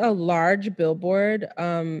 There's a large billboard.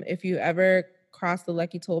 If you ever cross the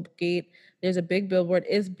Lekki toll gate, there's a big billboard.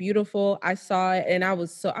 It's beautiful. I saw it and I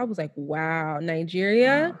was like, wow,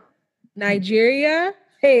 Nigeria.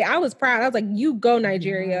 Hey, I was proud. I was like, you go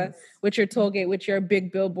Nigeria with your toll gate, with your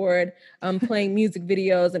big billboard, playing music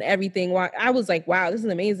videos and everything. I was like, wow, this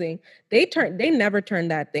is amazing. They never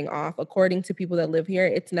turned that thing off. According to people that live here,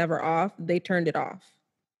 it's never off. They turned it off.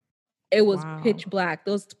 It was pitch black.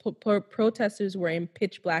 Those protesters were in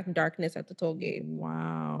pitch black darkness at the toll gate.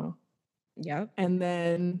 Wow. Yeah. And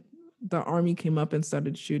then the army came up and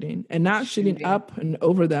started shooting, and not shooting up and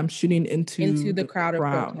over them, shooting into the crowd of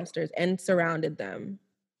protesters and surrounded them.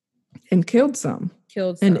 And killed some.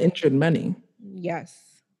 And injured many.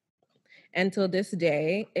 Yes. Until this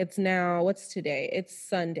day, it's now, what's today? It's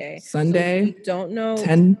Sunday. So we don't know.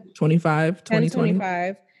 10/25,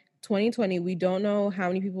 2020. 2020, we don't know how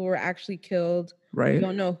many people were actually killed. Right. We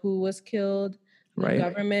don't know who was killed. The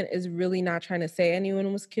government is really not trying to say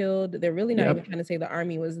anyone was killed. They're really not even trying to say the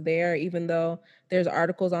army was there, even though there's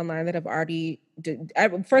articles online that have already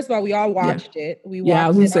first of all, we all watched it. I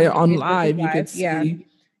was gonna say on live, you could see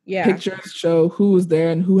pictures show who was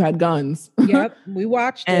there and who had guns. Yep, we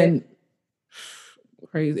watched it.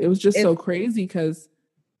 Crazy. It was just so crazy because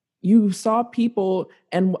you saw people,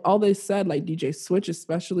 and all they said, like DJ Switch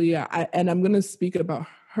especially, and I'm going to speak about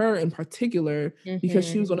her in particular because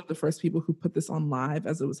she was one of the first people who put this on live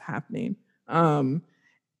as it was happening. And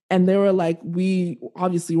they were like, we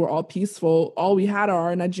obviously were all peaceful. All we had are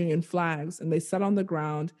our Nigerian flags, and they sat on the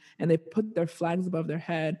ground and they put their flags above their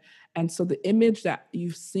head. And so the image that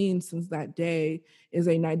you've seen since that day is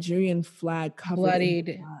a Nigerian flag covered bloodied.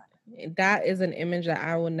 In blood. That is an image that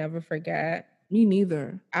I will never forget. Me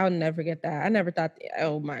neither. I would never get that. I never thought,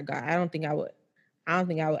 oh my God, I don't think I would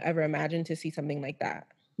ever imagine to see something like that.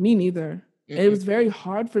 Me neither. It was very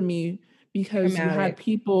hard for me because you had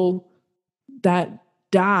people that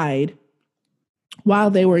died while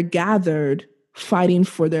they were gathered fighting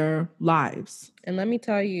for their lives. And let me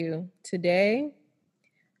tell you, today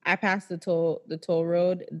I passed the toll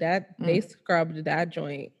road that they scrubbed that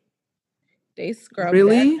joint. They scrubbed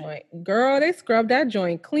that joint. Girl, they scrubbed that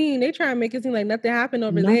joint clean. They try and make it seem like nothing happened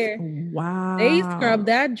over there. Wow. They scrubbed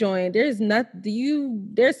that joint. There's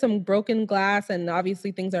some broken glass, and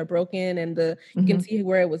obviously things are broken, and you can see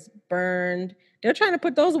where it was burned. They're trying to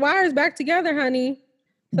put those wires back together, honey.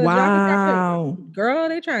 So wow. Girl,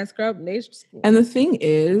 they try and scrub. And the thing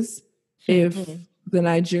is, if the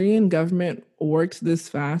Nigerian government worked this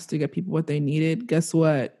fast to get people what they needed, guess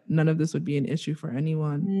what? None of this would be an issue for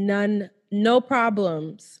anyone. None. No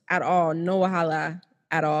problems at all. No wahala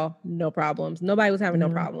at all. No problems. Nobody was having no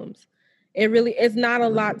problems. It's not a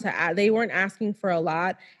lot to add. They weren't asking for a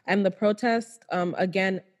lot. And the protest,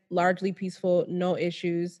 again, largely peaceful, no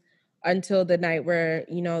issues until the night where,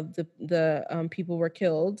 the people were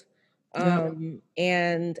killed.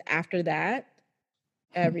 And after that,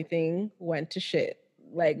 everything went to shit.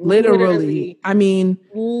 Like literally, I mean,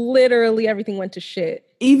 literally everything went to shit.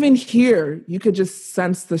 Even here, you could just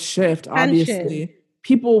sense the shift. Obviously,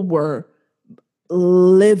 people were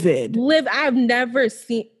livid. I've never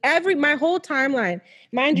seen my whole timeline.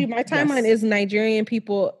 Mind you, my timeline is Nigerian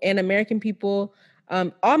people and American people.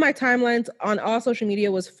 All my timelines on all social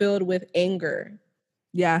media was filled with anger.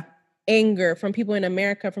 Yeah. Anger from people in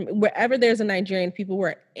America, from wherever there's a Nigerian, people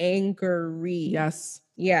were angry. Yes.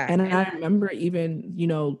 Yeah. And I remember even,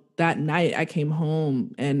 that night I came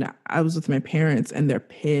home and I was with my parents and they're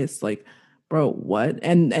pissed. Like, bro, what?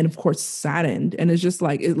 And of course saddened. And it's just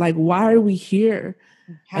like, why are we here?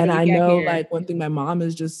 And I know like one thing my mom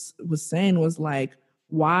was saying was like,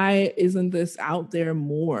 why isn't this out there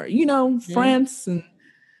more? France and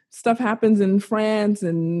stuff happens in France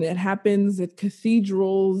and it happens at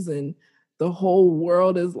cathedrals and the whole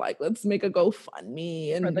world is like, let's make a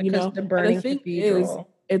GoFundMe. And, the burning and the thing cathedral. is,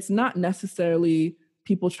 it's not necessarily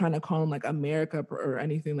people trying to call them like America or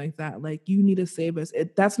anything like that. Like, you need to save us.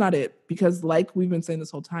 That's not it. Because like we've been saying this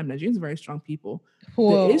whole time, Nigerians are very strong people.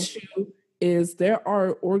 Whoa. The issue is there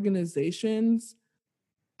are organizations,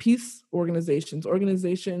 peace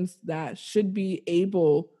organizations that should be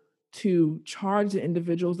able to charge the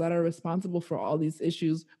individuals that are responsible for all these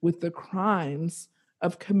issues with the crimes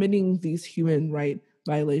of committing these human rights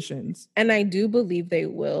violations. And I do believe they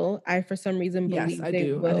will. I, for some reason, believe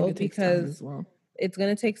they will. I think it takes time as well. It's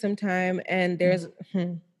going to take some time. And there's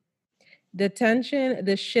the tension,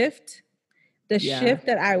 the shift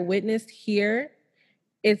that I witnessed here.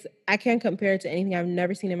 I can't compare it to anything I've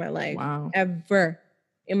never seen in my life. Wow. Ever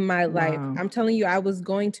in my life. I'm telling you, I was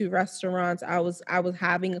going to restaurants. I was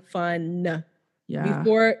having fun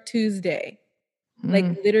before Tuesday.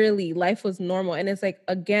 Like, literally, life was normal. And it's like,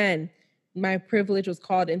 again, my privilege was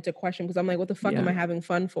called into question because I'm like, what the fuck am I having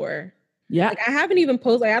fun for? Yeah. Like, I haven't even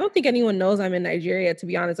posted. Like, I don't think anyone knows I'm in Nigeria, to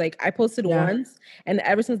be honest. Like, I posted once, and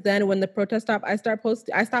ever since then, when the protest stopped, I stopped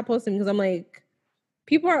posting because I'm like,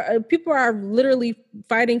 people are literally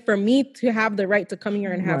fighting for me to have the right to come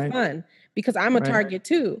here and have fun because I'm a target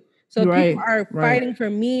too. So people are fighting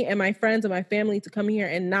for me and my friends and my family to come here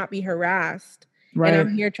and not be harassed. Right. And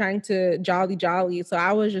I'm here trying to jolly. So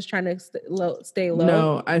I was just trying to stay low.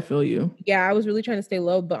 No, I feel you. Yeah, I was really trying to stay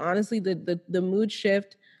low. But honestly, the mood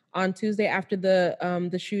shift on Tuesday after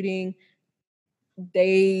the shooting,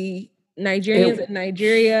 Nigerians in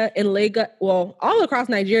Nigeria, in Lagos, well, all across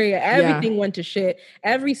Nigeria, everything went to shit.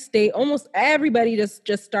 Every state, almost everybody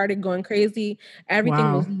just started going crazy.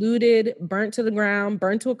 Everything was looted, burnt to the ground,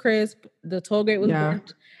 burnt to a crisp. The toll gate was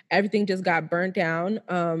burnt. Everything just got burnt down.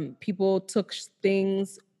 People took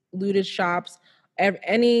things, looted shops.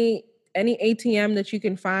 Any ATM that you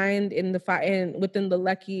can find within the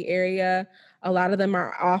Lekki area, a lot of them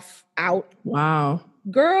are out. Wow.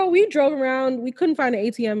 Girl, we drove around. We couldn't find an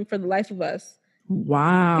ATM for the life of us.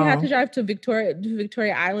 Wow. We had to drive to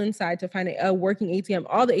Victoria Island side to find a working ATM.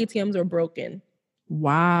 All the ATMs are broken.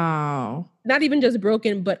 Wow. Not even just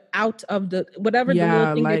broken, but out of the whatever the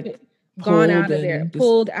little thing they gone out of there,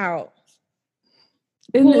 pulled out.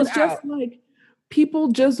 And it's just like people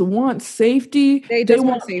just want safety. They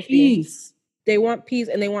want safety. Peace. They want peace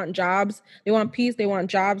and they want jobs. They want peace. They want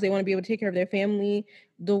jobs. They want to be able to take care of their family.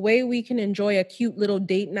 The way we can enjoy a cute little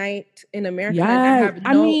date night in America and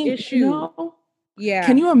have no issue. Yeah.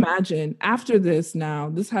 Can you imagine after this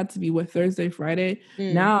now, this had to be Thursday, Friday.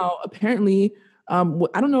 Now, apparently, I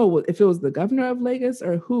don't know if it was the governor of Lagos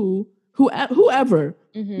or whoever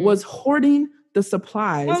was hoarding the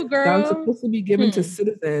supplies that was supposed to be given to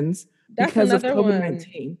citizens because of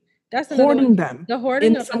COVID-19. That's hoarding them. The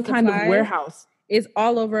hoarding in some kind of warehouse is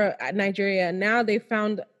all over Nigeria. Now they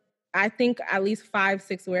found, I think, at least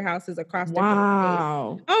 5-6 warehouses across the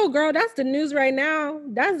country. Oh, girl, that's the news right now.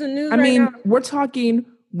 That's the news now. We're talking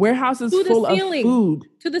warehouses full of food.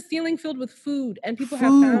 To the ceiling filled with food. And people have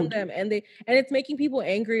found them. And it's making people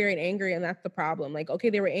angrier and angrier. And that's the problem. Like, okay,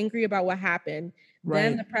 they were angry about what happened. Right.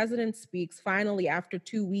 Then the president speaks finally after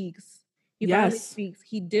 2 weeks. He finally speaks.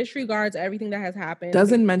 He disregards everything that has happened.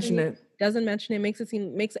 Doesn't mention it.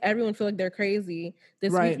 Makes everyone feel like they're crazy.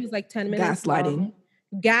 This speech was like 10 minutes Gaslighting. long.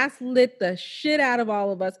 Gaslit the shit out of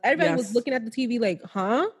all of us. Everybody was looking at the TV like,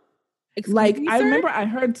 huh? Excuse me, I remember I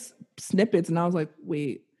heard snippets and I was like,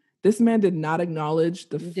 wait, this man did not acknowledge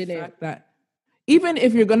the fact that even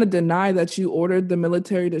if you're going to deny that you ordered the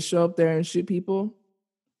military to show up there and shoot people,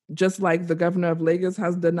 just like the governor of Lagos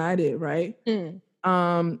has denied it, right? Even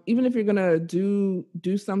if you're gonna do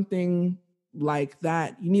something like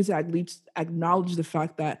that, you need to at least acknowledge the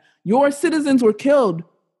fact that your citizens were killed.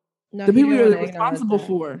 No, the people you're responsible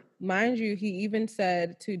for. Mind you, he even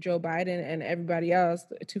said to Joe Biden and everybody else,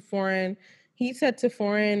 he said to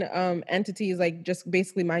foreign entities, like, just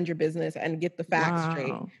basically mind your business and get the facts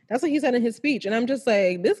straight. That's what he said in his speech. And I'm just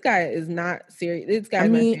like, this guy is not serious. This guy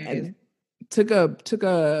is not serious. Took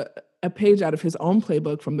a page out of his own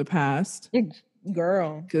playbook from the past.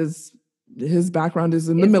 Girl. Because his background is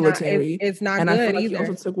in the military. It's not and good I feel like either. He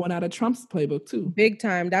also took one out of Trump's playbook too. Big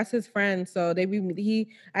time. That's his friend. So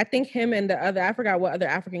I think him and I forgot what other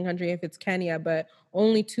African country, if it's Kenya, but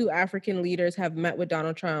only 2 African leaders have met with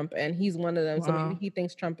Donald Trump, and he's one of them. Wow. So maybe he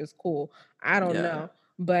thinks Trump is cool. I don't know.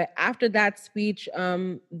 But after that speech,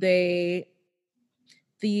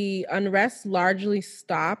 the unrest largely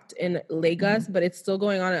stopped in Lagos, but it's still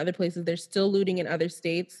going on in other places. They're still looting in other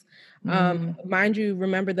states. Mind you,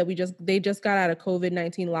 remember that they just got out of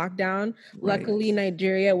COVID-19 lockdown. Right. Luckily,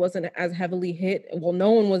 Nigeria wasn't as heavily hit. Well,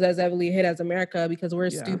 no one was as heavily hit as America because we're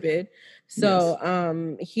stupid.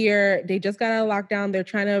 So here they just got out of lockdown. They're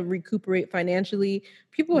trying to recuperate financially.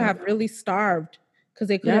 People have really starved because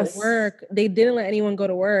they couldn't work. They didn't let anyone go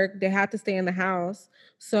to work. They had to stay in the house.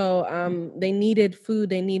 So they needed food.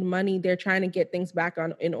 They need money. They're trying to get things back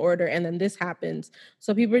in order. And then this happens.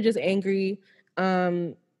 So people are just angry.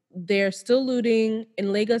 They're still looting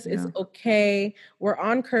in Lagos. It's okay. We're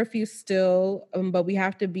on curfew still, but we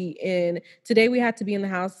have to be in. Today we had to be in the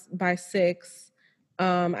house by 6.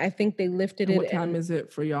 I think they lifted it. What time is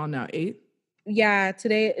it for y'all now? 8? Yeah,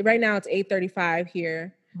 right now it's 8:35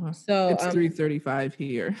 here. So it's 3:35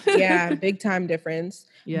 here. Yeah, big time difference.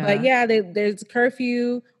 But yeah, there's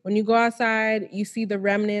curfew. When you go outside, you see the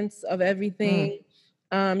remnants of everything.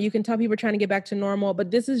 You can tell people are trying to get back to normal,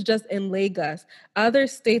 but this is just in Lagos. Other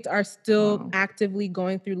states are still actively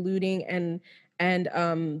going through looting, and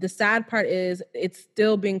the sad part is it's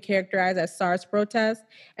still being characterized as SARS protests,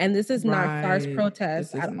 and this is not SARS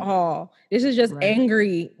protests at all. This is just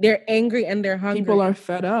angry. They're angry and they're hungry. People are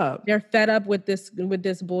fed up. They're fed up with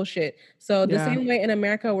this bullshit. So the same way in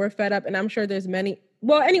America, we're fed up, and I'm sure there's many.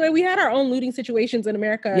 Well, anyway, we had our own looting situations in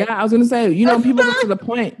America. Yeah, I was going to say, people get to the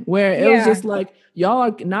point where it was just like, y'all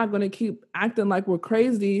are not going to keep acting like we're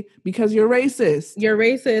crazy because you're racist. You're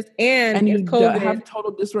racist and you have total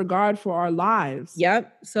disregard for our lives.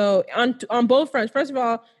 Yep. So on both fronts, first of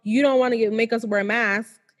all, you don't want to make us wear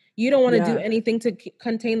masks. You don't want to do anything to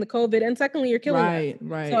contain the COVID. And secondly, you're killing us.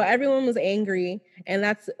 Right. So everyone was angry. And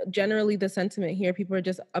that's generally the sentiment here. People are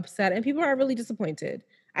just upset and people are really disappointed.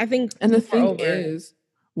 I think. And the thing is,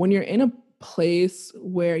 when you're in a place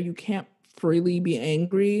where you can't freely be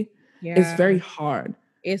angry, it's very hard.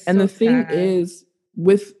 The thing is,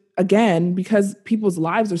 because people's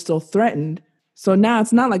lives are still threatened, so now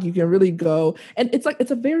it's not like you can really go. And it's like,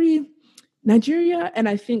 it's a very Nigeria, and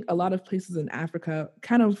I think a lot of places in Africa,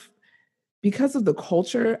 kind of because of the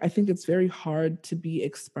culture, I think it's very hard to be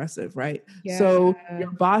expressive, right? Yeah. So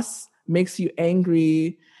your boss makes you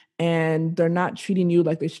angry and they're not treating you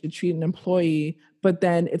like they should treat an employee. But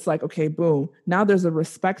then it's like, okay, boom. Now there's a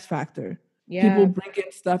respect factor. Yeah. People bring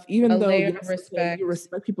in stuff, even though you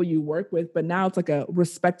respect people you work with, but now it's like a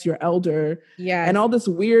respect your elder. Yeah. And all this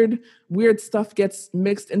weird stuff gets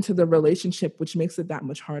mixed into the relationship, which makes it that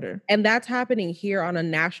much harder. And that's happening here on a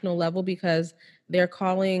national level because they're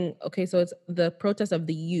calling, so it's the protest of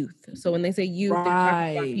the youth. So when they say youth, they're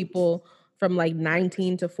talking about people from like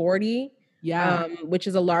 19 to 40. Yeah, which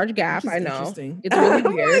is a large gap. I know it's really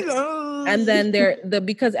weird. And then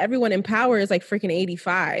because everyone in power is like freaking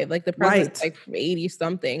 85, like the president's like 80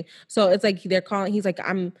 something. So it's like they're calling. He's like,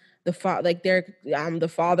 I'm the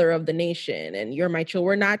father of the nation, and you're my child.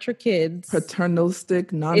 We're not your kids.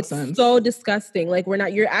 Paternalistic nonsense. It's so disgusting. Like we're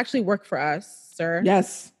not. You actually work for us, sir.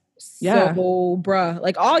 Yes. Yeah. So, bruh,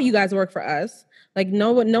 like all you guys work for us. Like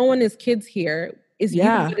no one is kids here. Is youth,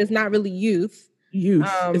 but it's not really youth.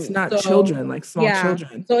 It's not children, like small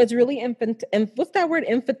children. So it's really what's that word?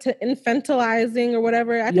 Infantilizing or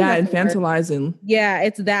whatever. Infantilizing. Yeah,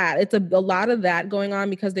 it's that. It's a lot of that going on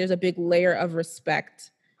because there's a big layer of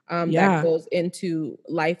respect that goes into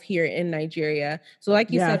life here in Nigeria. So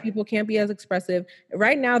like you said, people can't be as expressive.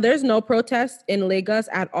 Right now, there's no protest in Lagos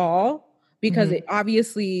at all because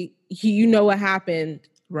obviously what happened.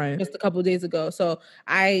 Right. Just a couple of days ago. So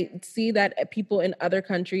I see that people in other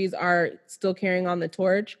countries are still carrying on the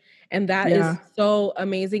torch. And that is so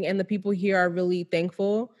amazing. And the people here are really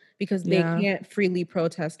thankful because they can't freely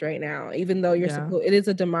protest right now, even though it is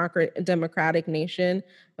a democratic nation,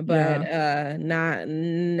 but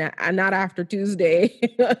not after Tuesday.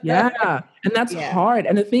 And that's hard.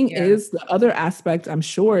 And the thing is, the other aspect I'm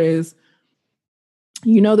sure is,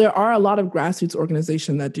 there are a lot of grassroots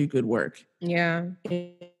organizations that do good work. Yeah.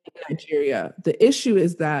 In Nigeria. The issue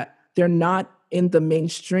is that they're not in the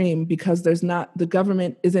mainstream because the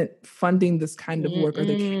government isn't funding this kind of work or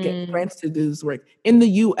they can't get grants to do this work. In the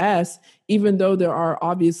US, even though there are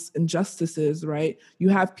obvious injustices, right? You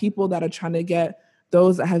have people that are trying to get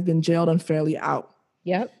those that have been jailed unfairly out.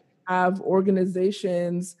 Yep. Have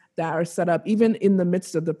organizations that are set up, even in the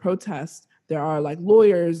midst of the protest. There are like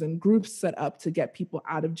lawyers and groups set up to get people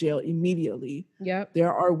out of jail immediately. Yep.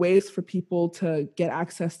 There are ways for people to get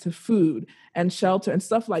access to food and shelter and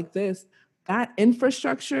stuff like this. That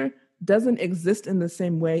infrastructure doesn't exist in the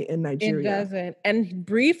same way in Nigeria. It doesn't. And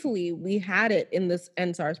briefly, we had it in this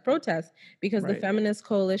NSARS protest because the Feminist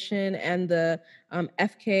Coalition and the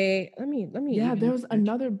FK. Let me. Yeah, there was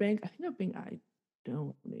another bank. I think a bank I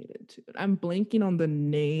donated to. I'm blanking on the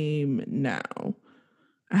name now.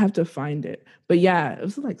 I have to find it. But yeah, it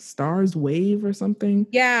was like Stars Wave or something.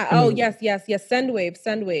 Yeah. Oh, yes.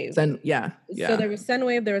 Sendwave. Yeah. So there was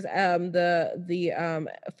Sendwave, there was the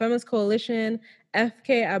Feminist Coalition,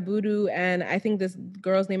 FK Abudu, and I think this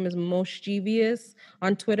girl's name is Moshevious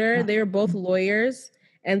on Twitter. They were both lawyers,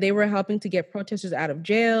 and they were helping to get protesters out of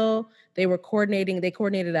jail. They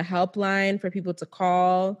coordinated a helpline for people to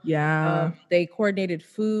call. Yeah. They coordinated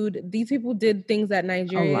food. These people did things that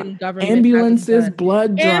Nigerian government ambulances,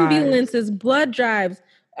 blood drives.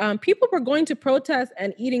 People were going to protest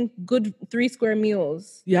and eating good 3 square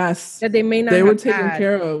meals. Yes. That they may not They were taken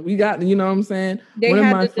care of. We got, you know what I'm saying? One of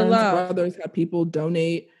my friends' brothers had people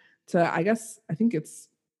donate to, I think it's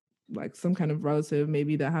like some kind of relative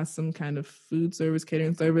maybe that has some kind of food service,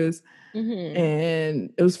 catering service. Mm-hmm.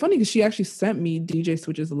 And it was funny because she actually sent me DJ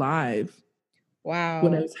Switch's live. Wow.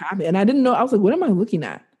 When it was happening. And I didn't know. I was like, what am I looking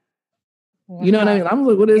at? Wow. You know what I mean? I was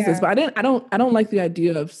like, what is this? But I don't like the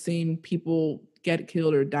idea of seeing people get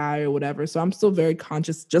killed or die or whatever. So I'm still very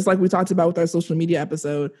conscious, just like we talked about with our social media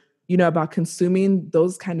episode, you know, about consuming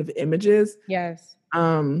those kind of images. Yes.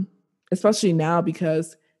 Especially now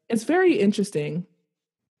because it's very interesting.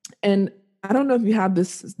 And I don't know if you have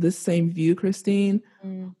this same view, Christine,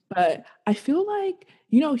 but I feel like,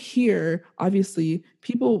 you know, here, obviously,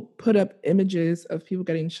 people put up images of people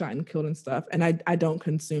getting shot and killed and stuff, and I don't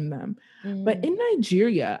consume them. But in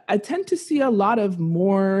Nigeria, I tend to see a lot of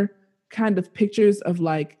more kind of pictures of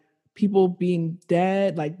like people being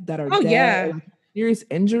dead, like that are dead, yeah. like, serious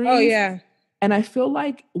injuries. Oh, yeah. And I feel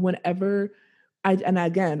like whenever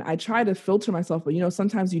I try to filter myself, but, you know,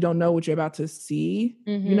 sometimes you don't know what you're about to see,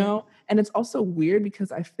 you know? And it's also weird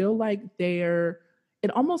because I feel like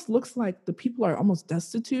it almost looks like the people are almost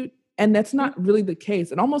destitute. And that's not really the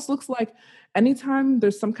case. It almost looks like anytime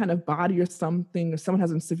there's some kind of body or something, or someone has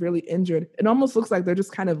been severely injured, it almost looks like they're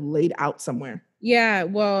just kind of laid out somewhere. Yeah,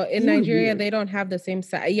 well, in Nigeria, they don't have the same...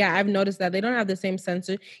 Yeah, I've noticed that. They don't have the same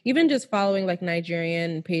censor. Even just following, like,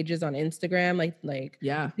 Nigerian pages on Instagram, like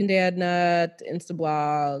Tunde Nut,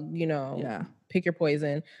 Instablog, you know, pick your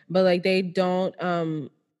poison. But, like, they don't...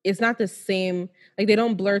 it's not the same... Like, they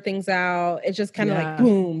don't blur things out. It's just kind of like,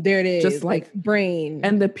 boom, there it is. Just like brain.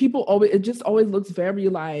 And the people it just always looks very,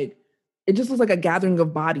 like... It just looks like a gathering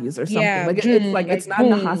of bodies or something. Yeah, like, it's like, it's not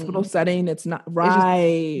in a hospital setting. It's not...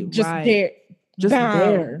 Just there. Just bam,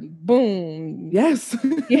 there. Boom. Yes.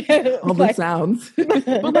 Yeah. All the sounds.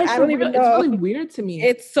 But like, I don't even know. It's really weird to me.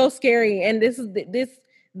 It's so scary. And this is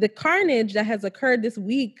the carnage that has occurred this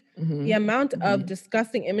week, the amount of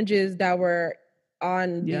disgusting images that were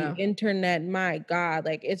on the internet, my God,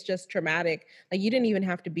 like, it's just traumatic. Like, you didn't even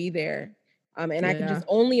have to be there. And I can just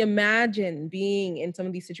only imagine being in some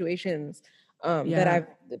of these situations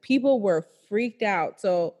that people were freaked out.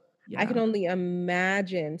 So I can only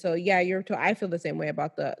imagine. So I feel the same way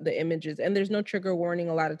about the images, and there's no trigger warning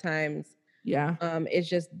a lot of times. Yeah. It's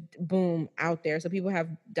just boom out there. So people have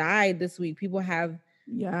died this week. People have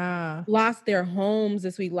lost their homes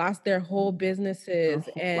this week, lost their whole businesses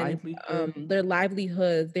and their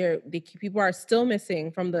livelihoods. People are still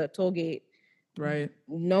missing from the toll gate. Right.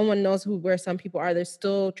 No one knows where some people are. They're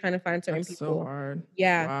still trying to find certain people. So hard.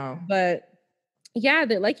 Yeah. Wow. But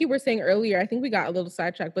like you were saying earlier, I think we got a little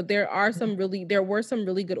sidetracked, but there were some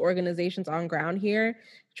really good organizations on ground here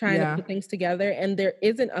trying to put things together. And there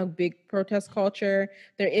isn't a big protest culture.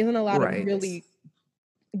 There isn't a lot of really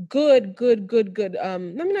good. Let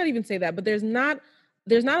me not even say that, but there's not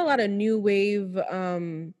a lot of new wave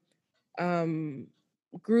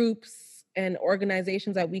groups and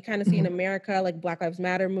organizations that we kind of see in America, like Black Lives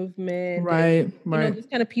Matter movement. Right. You know, these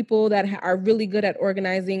kind of people that are really good at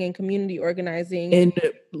organizing and community organizing. In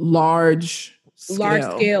large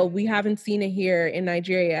scale. We haven't seen it here in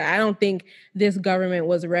Nigeria. I don't think this government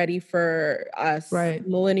was ready for us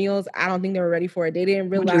millennials. I don't think they were ready for it. They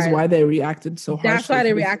didn't realize. Which is why they reacted so harshly. That's why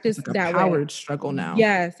they reacted that way. It's a power struggle now.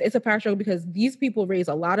 Yes, it's a power struggle because these people raise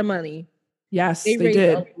a lot of money. Yes, they raised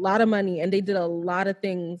did. a lot of money and they did a lot of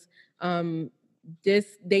things.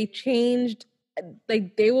 They changed,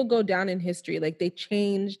 like, they will go down in history. Like, they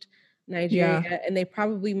changed Nigeria and they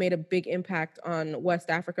probably made a big impact on West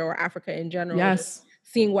Africa or Africa in general. Yes.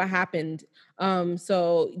 Seeing what happened.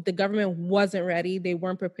 So the government wasn't ready. They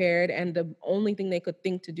weren't prepared. And the only thing they could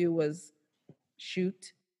think to do was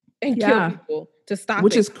shoot and kill people to stop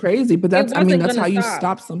Which is crazy. But that's how you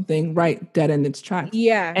stop something dead in its tracks.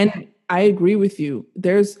 Yeah. And I agree with you.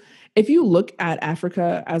 If you look at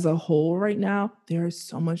Africa as a whole right now, there is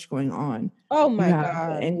so much going on. Oh my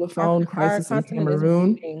God. The Anglophone crisis in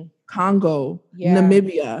Cameroon, Congo,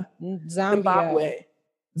 Namibia, Zambia. Zimbabwe.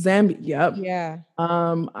 Zambia. Yep. Yeah.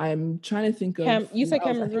 I'm trying to think of You said else.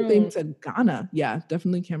 I think they Cameroon. said Ghana. Yeah,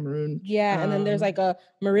 definitely Cameroon. Yeah, and then there's like a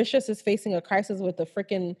Mauritius is facing a crisis with the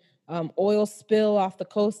freaking oil spill off the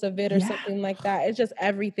coast of it or something like that. It's just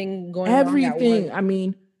everything going wrong at once. I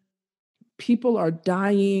mean, people are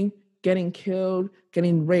dying, getting killed,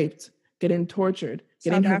 getting raped, getting tortured,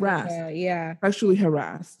 getting harassed, sexually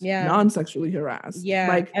harassed, non-sexually harassed.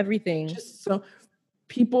 Like everything. Just so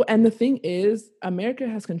people, and the thing is, America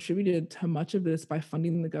has contributed to much of this by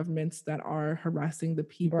funding the governments that are harassing the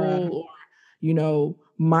people or, you know,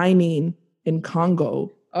 mining in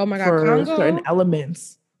Congo. Oh my God, for Congo? certain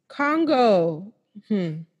elements. Congo.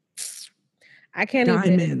 I can't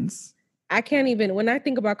Diamonds. I can't even, when I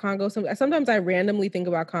think about Congo, sometimes I randomly think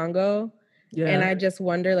about Congo and I just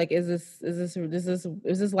wonder, like, is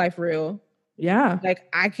this life real? Yeah. Like,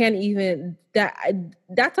 I can't even,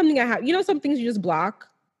 that's something I have, you know, some things you just block.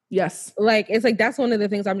 Yes. Like, it's like, that's one of the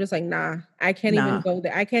things I'm just like, nah, I can't even go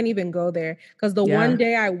there. I can't even go there. Because the one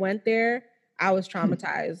day I went there, I was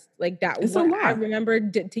traumatized. Like that. It's a lot. I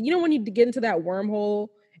remember, you know, when you get into that wormhole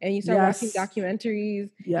and you start watching documentaries,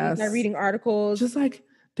 you start reading articles. Just like,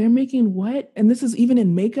 they're making what? And this is even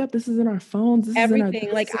in makeup. This is in our phones. This everything. Is in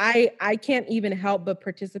our, like I can't even help but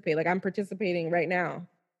participate. Like I'm participating right now.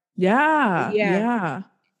 Yeah.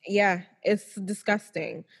 It's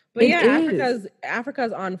disgusting. But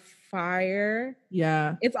Africa's on fire.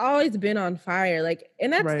 Yeah. It's always been on fire. Like,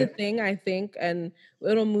 and that's the thing, I think, and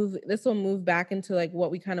this will move back into like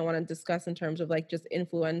what we kind of want to discuss in terms of like just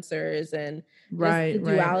influencers and just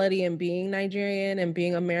the duality in being Nigerian and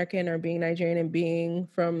being American, or being Nigerian and being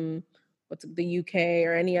from the UK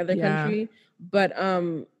or any other country. But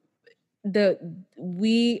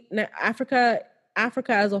Africa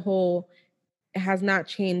as a whole has not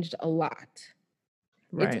changed a lot.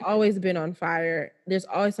 It's always been on fire. There's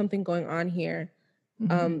always something going on here.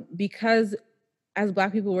 Because as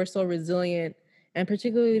Black people, we're so resilient, and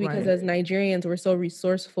particularly because as Nigerians, we're so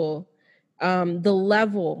resourceful. The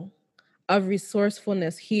level of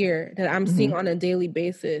resourcefulness here that I'm seeing on a daily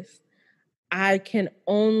basis, it's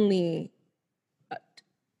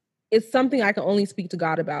something I can only speak to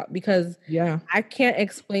God about, because I can't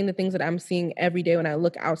explain the things that I'm seeing every day when I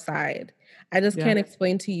look outside. I just can't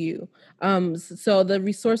explain to you. So the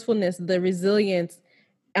resourcefulness, the resilience,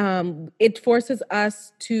 it forces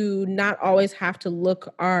us to not always have to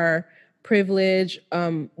look our privilege,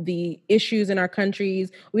 the issues in our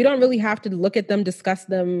countries. We don't really have to look at them, discuss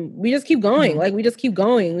them. We just keep going. Like we just keep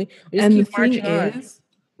going. We just keep marching on.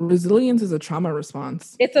 Resilience is a trauma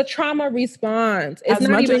response. It's a trauma response. It's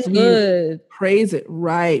not even good. Praise it,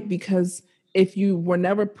 because if you were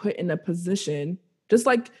never put in a position, just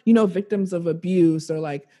like, you know, victims of abuse, or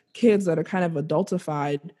like kids that are kind of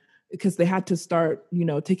adultified because they had to start, you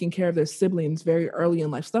know, taking care of their siblings very early in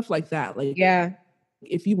life, stuff like that. Like,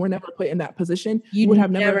 if you were never put in that position, you would have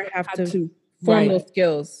never had to form those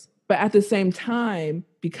skills. But at the same time,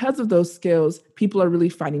 because of those skills, people are really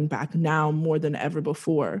fighting back now more than ever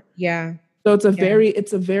before. Yeah. So it's a very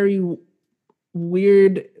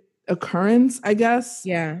weird occurrence, I guess.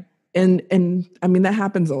 Yeah. And I mean, that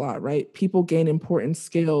happens a lot, right? People gain important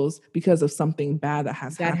skills because of something bad that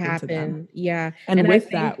happened to them. Yeah. And with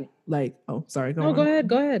that, like, oh, sorry, go on. Go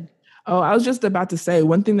ahead. Oh, I was just about to say,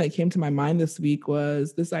 one thing that came to my mind this week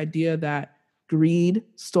was this idea that greed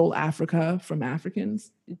stole Africa from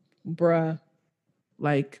Africans. Bruh.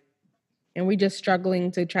 Like, and we're just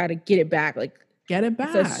struggling to try to get it back. Like, get it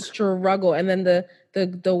back. It's a struggle. And then the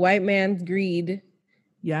white man's greed.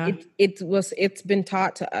 Yeah. It's been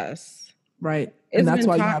taught to us. Right. And that's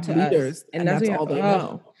why you have leaders. And that's all they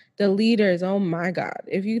know. The leaders, oh my God.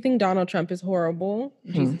 If you think Donald Trump is horrible,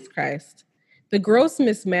 Jesus Christ. The gross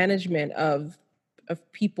mismanagement of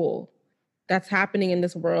people that's happening in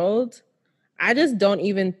this world, I just don't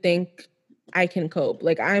even think I can cope.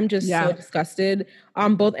 Like, I'm just so disgusted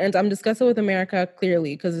on both ends. I'm disgusted with America,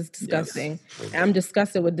 clearly, because it's disgusting. Yes. I'm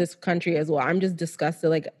disgusted with this country as well. I'm just disgusted.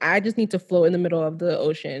 Like, I just need to float in the middle of the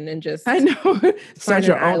ocean and just... I know. Start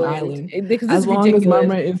your own island. As long as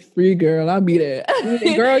Mama is free, girl, I'll be there.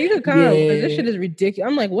 Girl, you could come. This shit is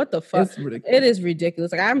ridiculous. I'm like, what the fuck? It is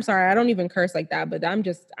ridiculous. Like, I'm sorry. I don't even curse like that, but I'm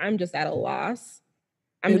just at a loss.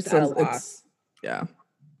 It's disgusting.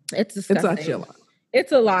 It's actually a lot.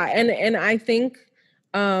 It's a lot. And I think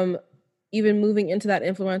even moving into that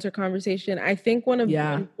influencer conversation, I think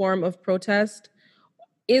one form of protest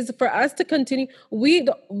is for us to continue.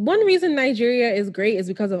 One reason Nigeria is great is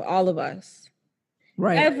because of all of us.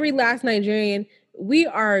 Right. Every last Nigerian, we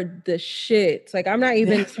are the shit. Like, I'm not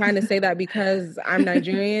even trying to say that because I'm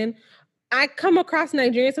Nigerian. I come across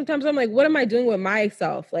Nigerian sometimes, I'm like, what am I doing with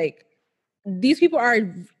myself? Like, these people are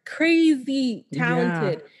crazy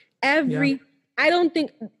talented. I don't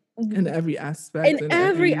think in every aspect, in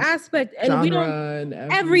every aspect, and genre, we don't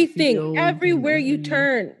and everything, field, everywhere you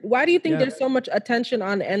turn. Why do you think there's so much attention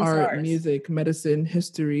on NSARS? Art, music, medicine,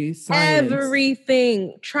 history, science,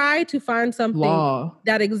 everything. Try to find something law,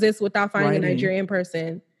 that exists without finding a Nigerian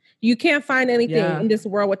person. You can't find anything in this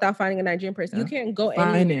world without finding a Nigerian person. You can't go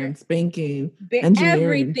finance, banking, engineering,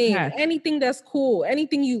 everything, tech, anything that's cool,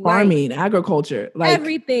 anything you farming, like, agriculture, like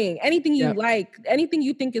everything, anything you like, anything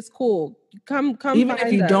you think is cool. Come even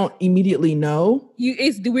if you don't immediately know,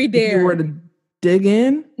 we're there. If you were to dig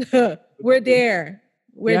in, we're there.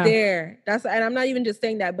 We're there. And I'm not even just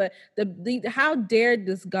saying that, but the how dare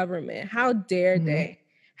this government? How dare they?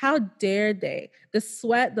 How dare they?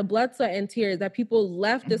 The blood, sweat, and tears that people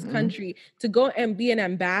left this country to go and be an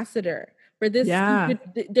ambassador for this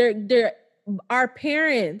stupid, our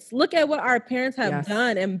parents. Look at what our parents have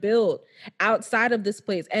done and built outside of this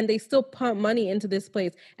place, and they still pump money into this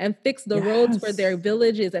place and fix the roads for their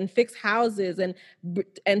villages and fix houses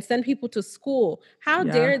and send people to school. How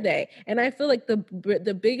dare they? And I feel like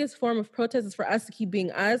the biggest form of protest is for us to keep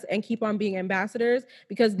being us and keep on being ambassadors,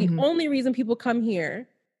 because the only reason people come here,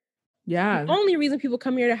 the only reason people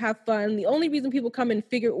come here to have fun, the only reason people come and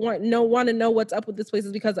want to know what's up with this place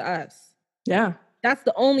is because of us. That's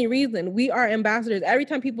the only reason. We are ambassadors. Every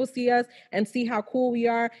time people see us and see how cool we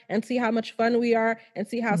are and see how much fun we are and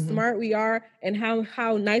see how smart we are and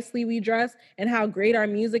how nicely we dress and how great our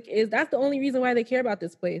music is, that's the only reason why they care about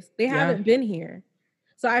this place. They haven't been here.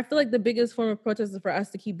 So I feel like the biggest form of protest is for us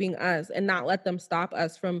to keep being us and not let them stop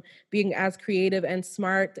us from being as creative and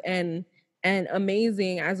smart and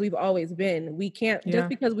amazing as we've always been. We can't, just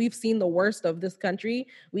because we've seen the worst of this country,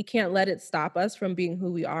 we can't let it stop us from being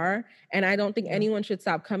who we are. And I don't think anyone should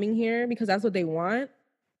stop coming here because that's what they want.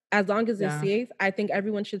 As long as it's safe, I think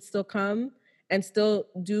everyone should still come and still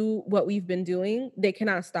do what we've been doing. They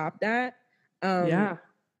cannot stop that.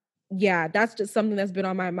 That's just something that's been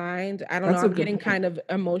on my mind. I don't know. I'm getting kind of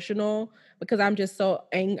emotional because I'm just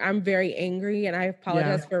I'm very angry, and I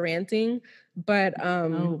apologize for ranting. But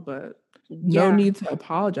no need to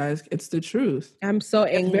apologize. It's the truth. I'm so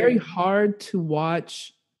angry. It's very hard to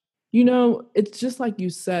watch. You know, it's just like you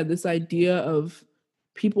said, this idea of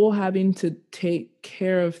people having to take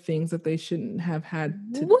care of things that they shouldn't have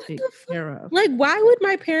had to take care of. Like, why would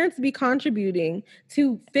my parents be contributing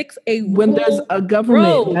to fix when there's a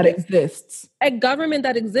government that exists? A government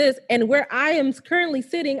that exists, and where I am currently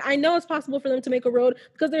sitting, I know it's possible for them to make a road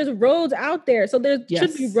because there's roads out there. So there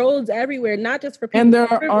should be roads everywhere, not just for people. And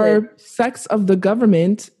there are sects of the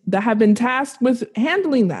government that have been tasked with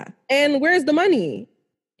handling that. And where's the money?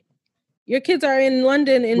 Your kids are in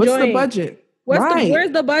London enjoying. What's the budget?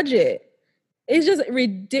 Where's the budget? It's just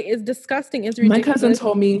ridiculous. It's disgusting. It's ridiculous. My cousin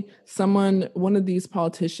told me one of these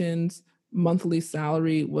politicians' monthly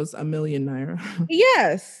salary was ₦1 million naira.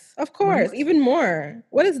 Yes, of course. What? Even more.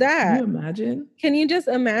 What is that? Can you imagine? Can you just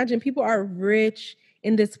imagine? People are rich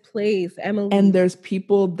in this place, Emily. And there's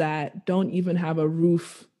people that don't even have a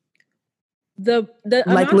roof. The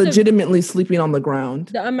like legitimately sleeping on the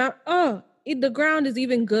ground. The ground is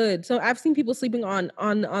even good. So I've seen people sleeping on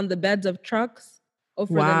the beds of trucks for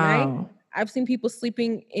the night. I've seen people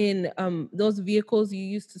sleeping in those vehicles you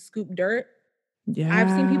use to scoop dirt. Yeah. I've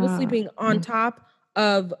seen people sleeping on top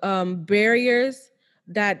of barriers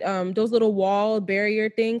that those little wall barrier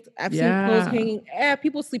things. I've seen clothes hanging.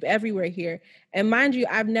 People sleep everywhere here. And mind you,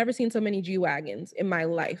 I've never seen so many G-Wagons in my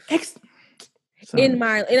life. In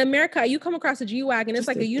America, you come across a G-Wagon, it's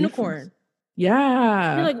like a unicorn.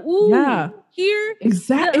 Yeah. You're like, ooh, here?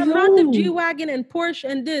 Exactly. The amount of G-Wagon and Porsche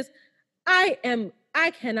and this,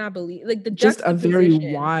 I cannot believe, like, the just a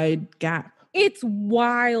very wide gap. It's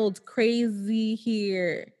wild, crazy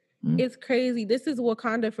here. It's crazy. This is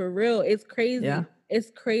Wakanda for real. It's crazy. Yeah.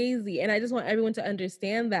 It's crazy. And I just want everyone to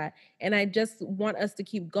understand that. And I just want us to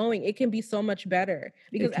keep going. It can be so much better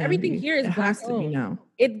because everything here is Black owned.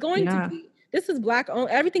 It's going to be. This is Black owned.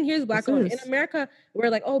 Everything here is Black owned. In America, we're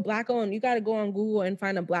like, oh, Black owned. You got to go on Google and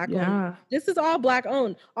find a Black owned. This is all Black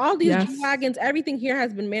owned. All these G-Wagons, everything here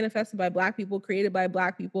has been manifested by Black people, created by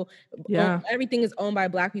Black people. Everything is owned by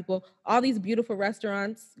Black people. All these beautiful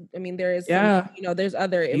restaurants. I mean, there is, there's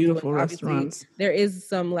other beautiful restaurants. There is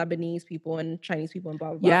some Lebanese people and Chinese people and blah,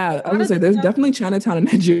 blah, blah. Yeah, I was going to say, there's definitely Chinatown in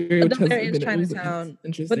Nigeria. There is Chinatown.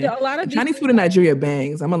 Interesting. But a lot of Chinese food in Nigeria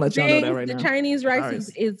bangs. I'm going to let y'all know that right now. The Chinese rice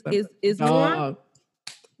is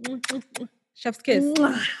chef's kiss.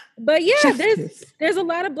 But there's a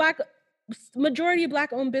lot of majority of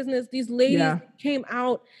Black owned business. These ladies came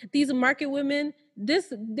out, these market women,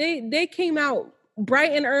 they came out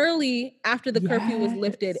bright and early after the curfew was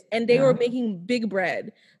lifted, and they were making big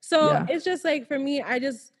bread. So it's just like, for me, I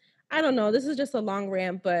don't know. This is just a long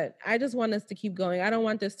rant, but I just want us to keep going. I don't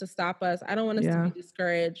want this to stop us. I don't want us to be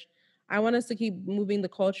discouraged. I want us to keep moving the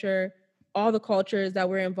culture, all the cultures that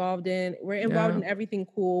we're involved in. We're involved in everything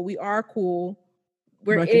cool. We are cool.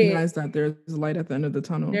 Recognize that there's light at the end of the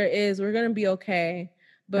tunnel. There is. We're going to be okay.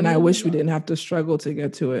 But and I wish we didn't have to struggle to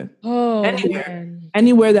get to it. Oh,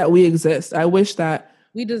 anywhere that we exist. I wish that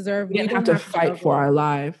we didn't have to fight for our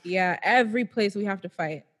life. Yeah, every place we have to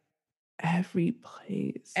fight. Every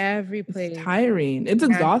place. It's tiring. It's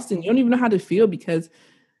exhausting. You don't even know how to feel because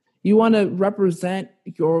you want to represent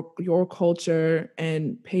your culture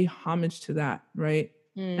and pay homage to that, right?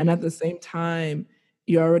 And at the same time,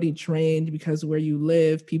 you're already trained because where you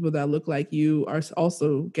live, people that look like you are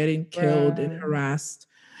also getting killed and harassed.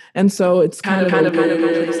 And so it's kind of a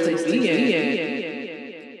place to be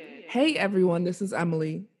in. Hey everyone, this is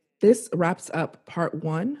Emily. This wraps up part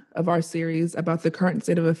 1 of our series about the current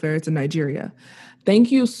state of affairs in Nigeria.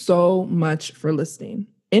 Thank you so much for listening.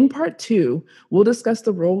 In part 2, we'll discuss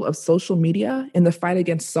the role of social media in the fight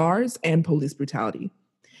against SARS and police brutality.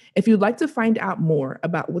 If you'd like to find out more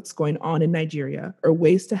about what's going on in Nigeria or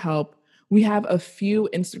ways to help, we have a few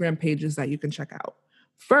Instagram pages that you can check out.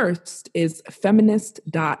 First is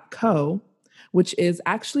feminist.co, which is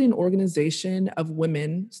actually an organization of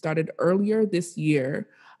women started earlier this year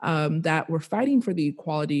that were fighting for the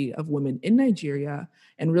equality of women in Nigeria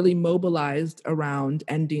and really mobilized around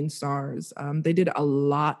ending SARS. They did a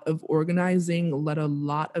lot of organizing, led a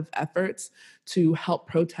lot of efforts to help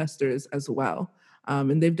protesters as well.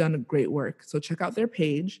 And they've done great work. So check out their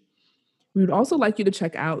page. We would also like you to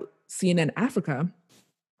check out CNN Africa.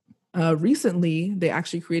 Recently, they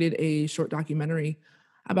actually created a short documentary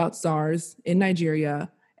about SARS in Nigeria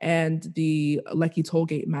and the Lekki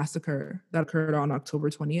Tollgate massacre that occurred on October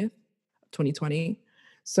 20th, 2020.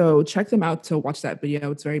 So check them out to watch that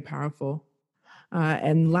video. It's very powerful.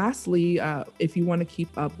 And lastly, if you want to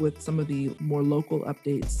keep up with some of the more local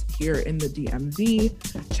updates here in the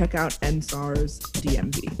DMV, check out EndSARS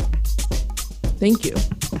DMV. Thank you.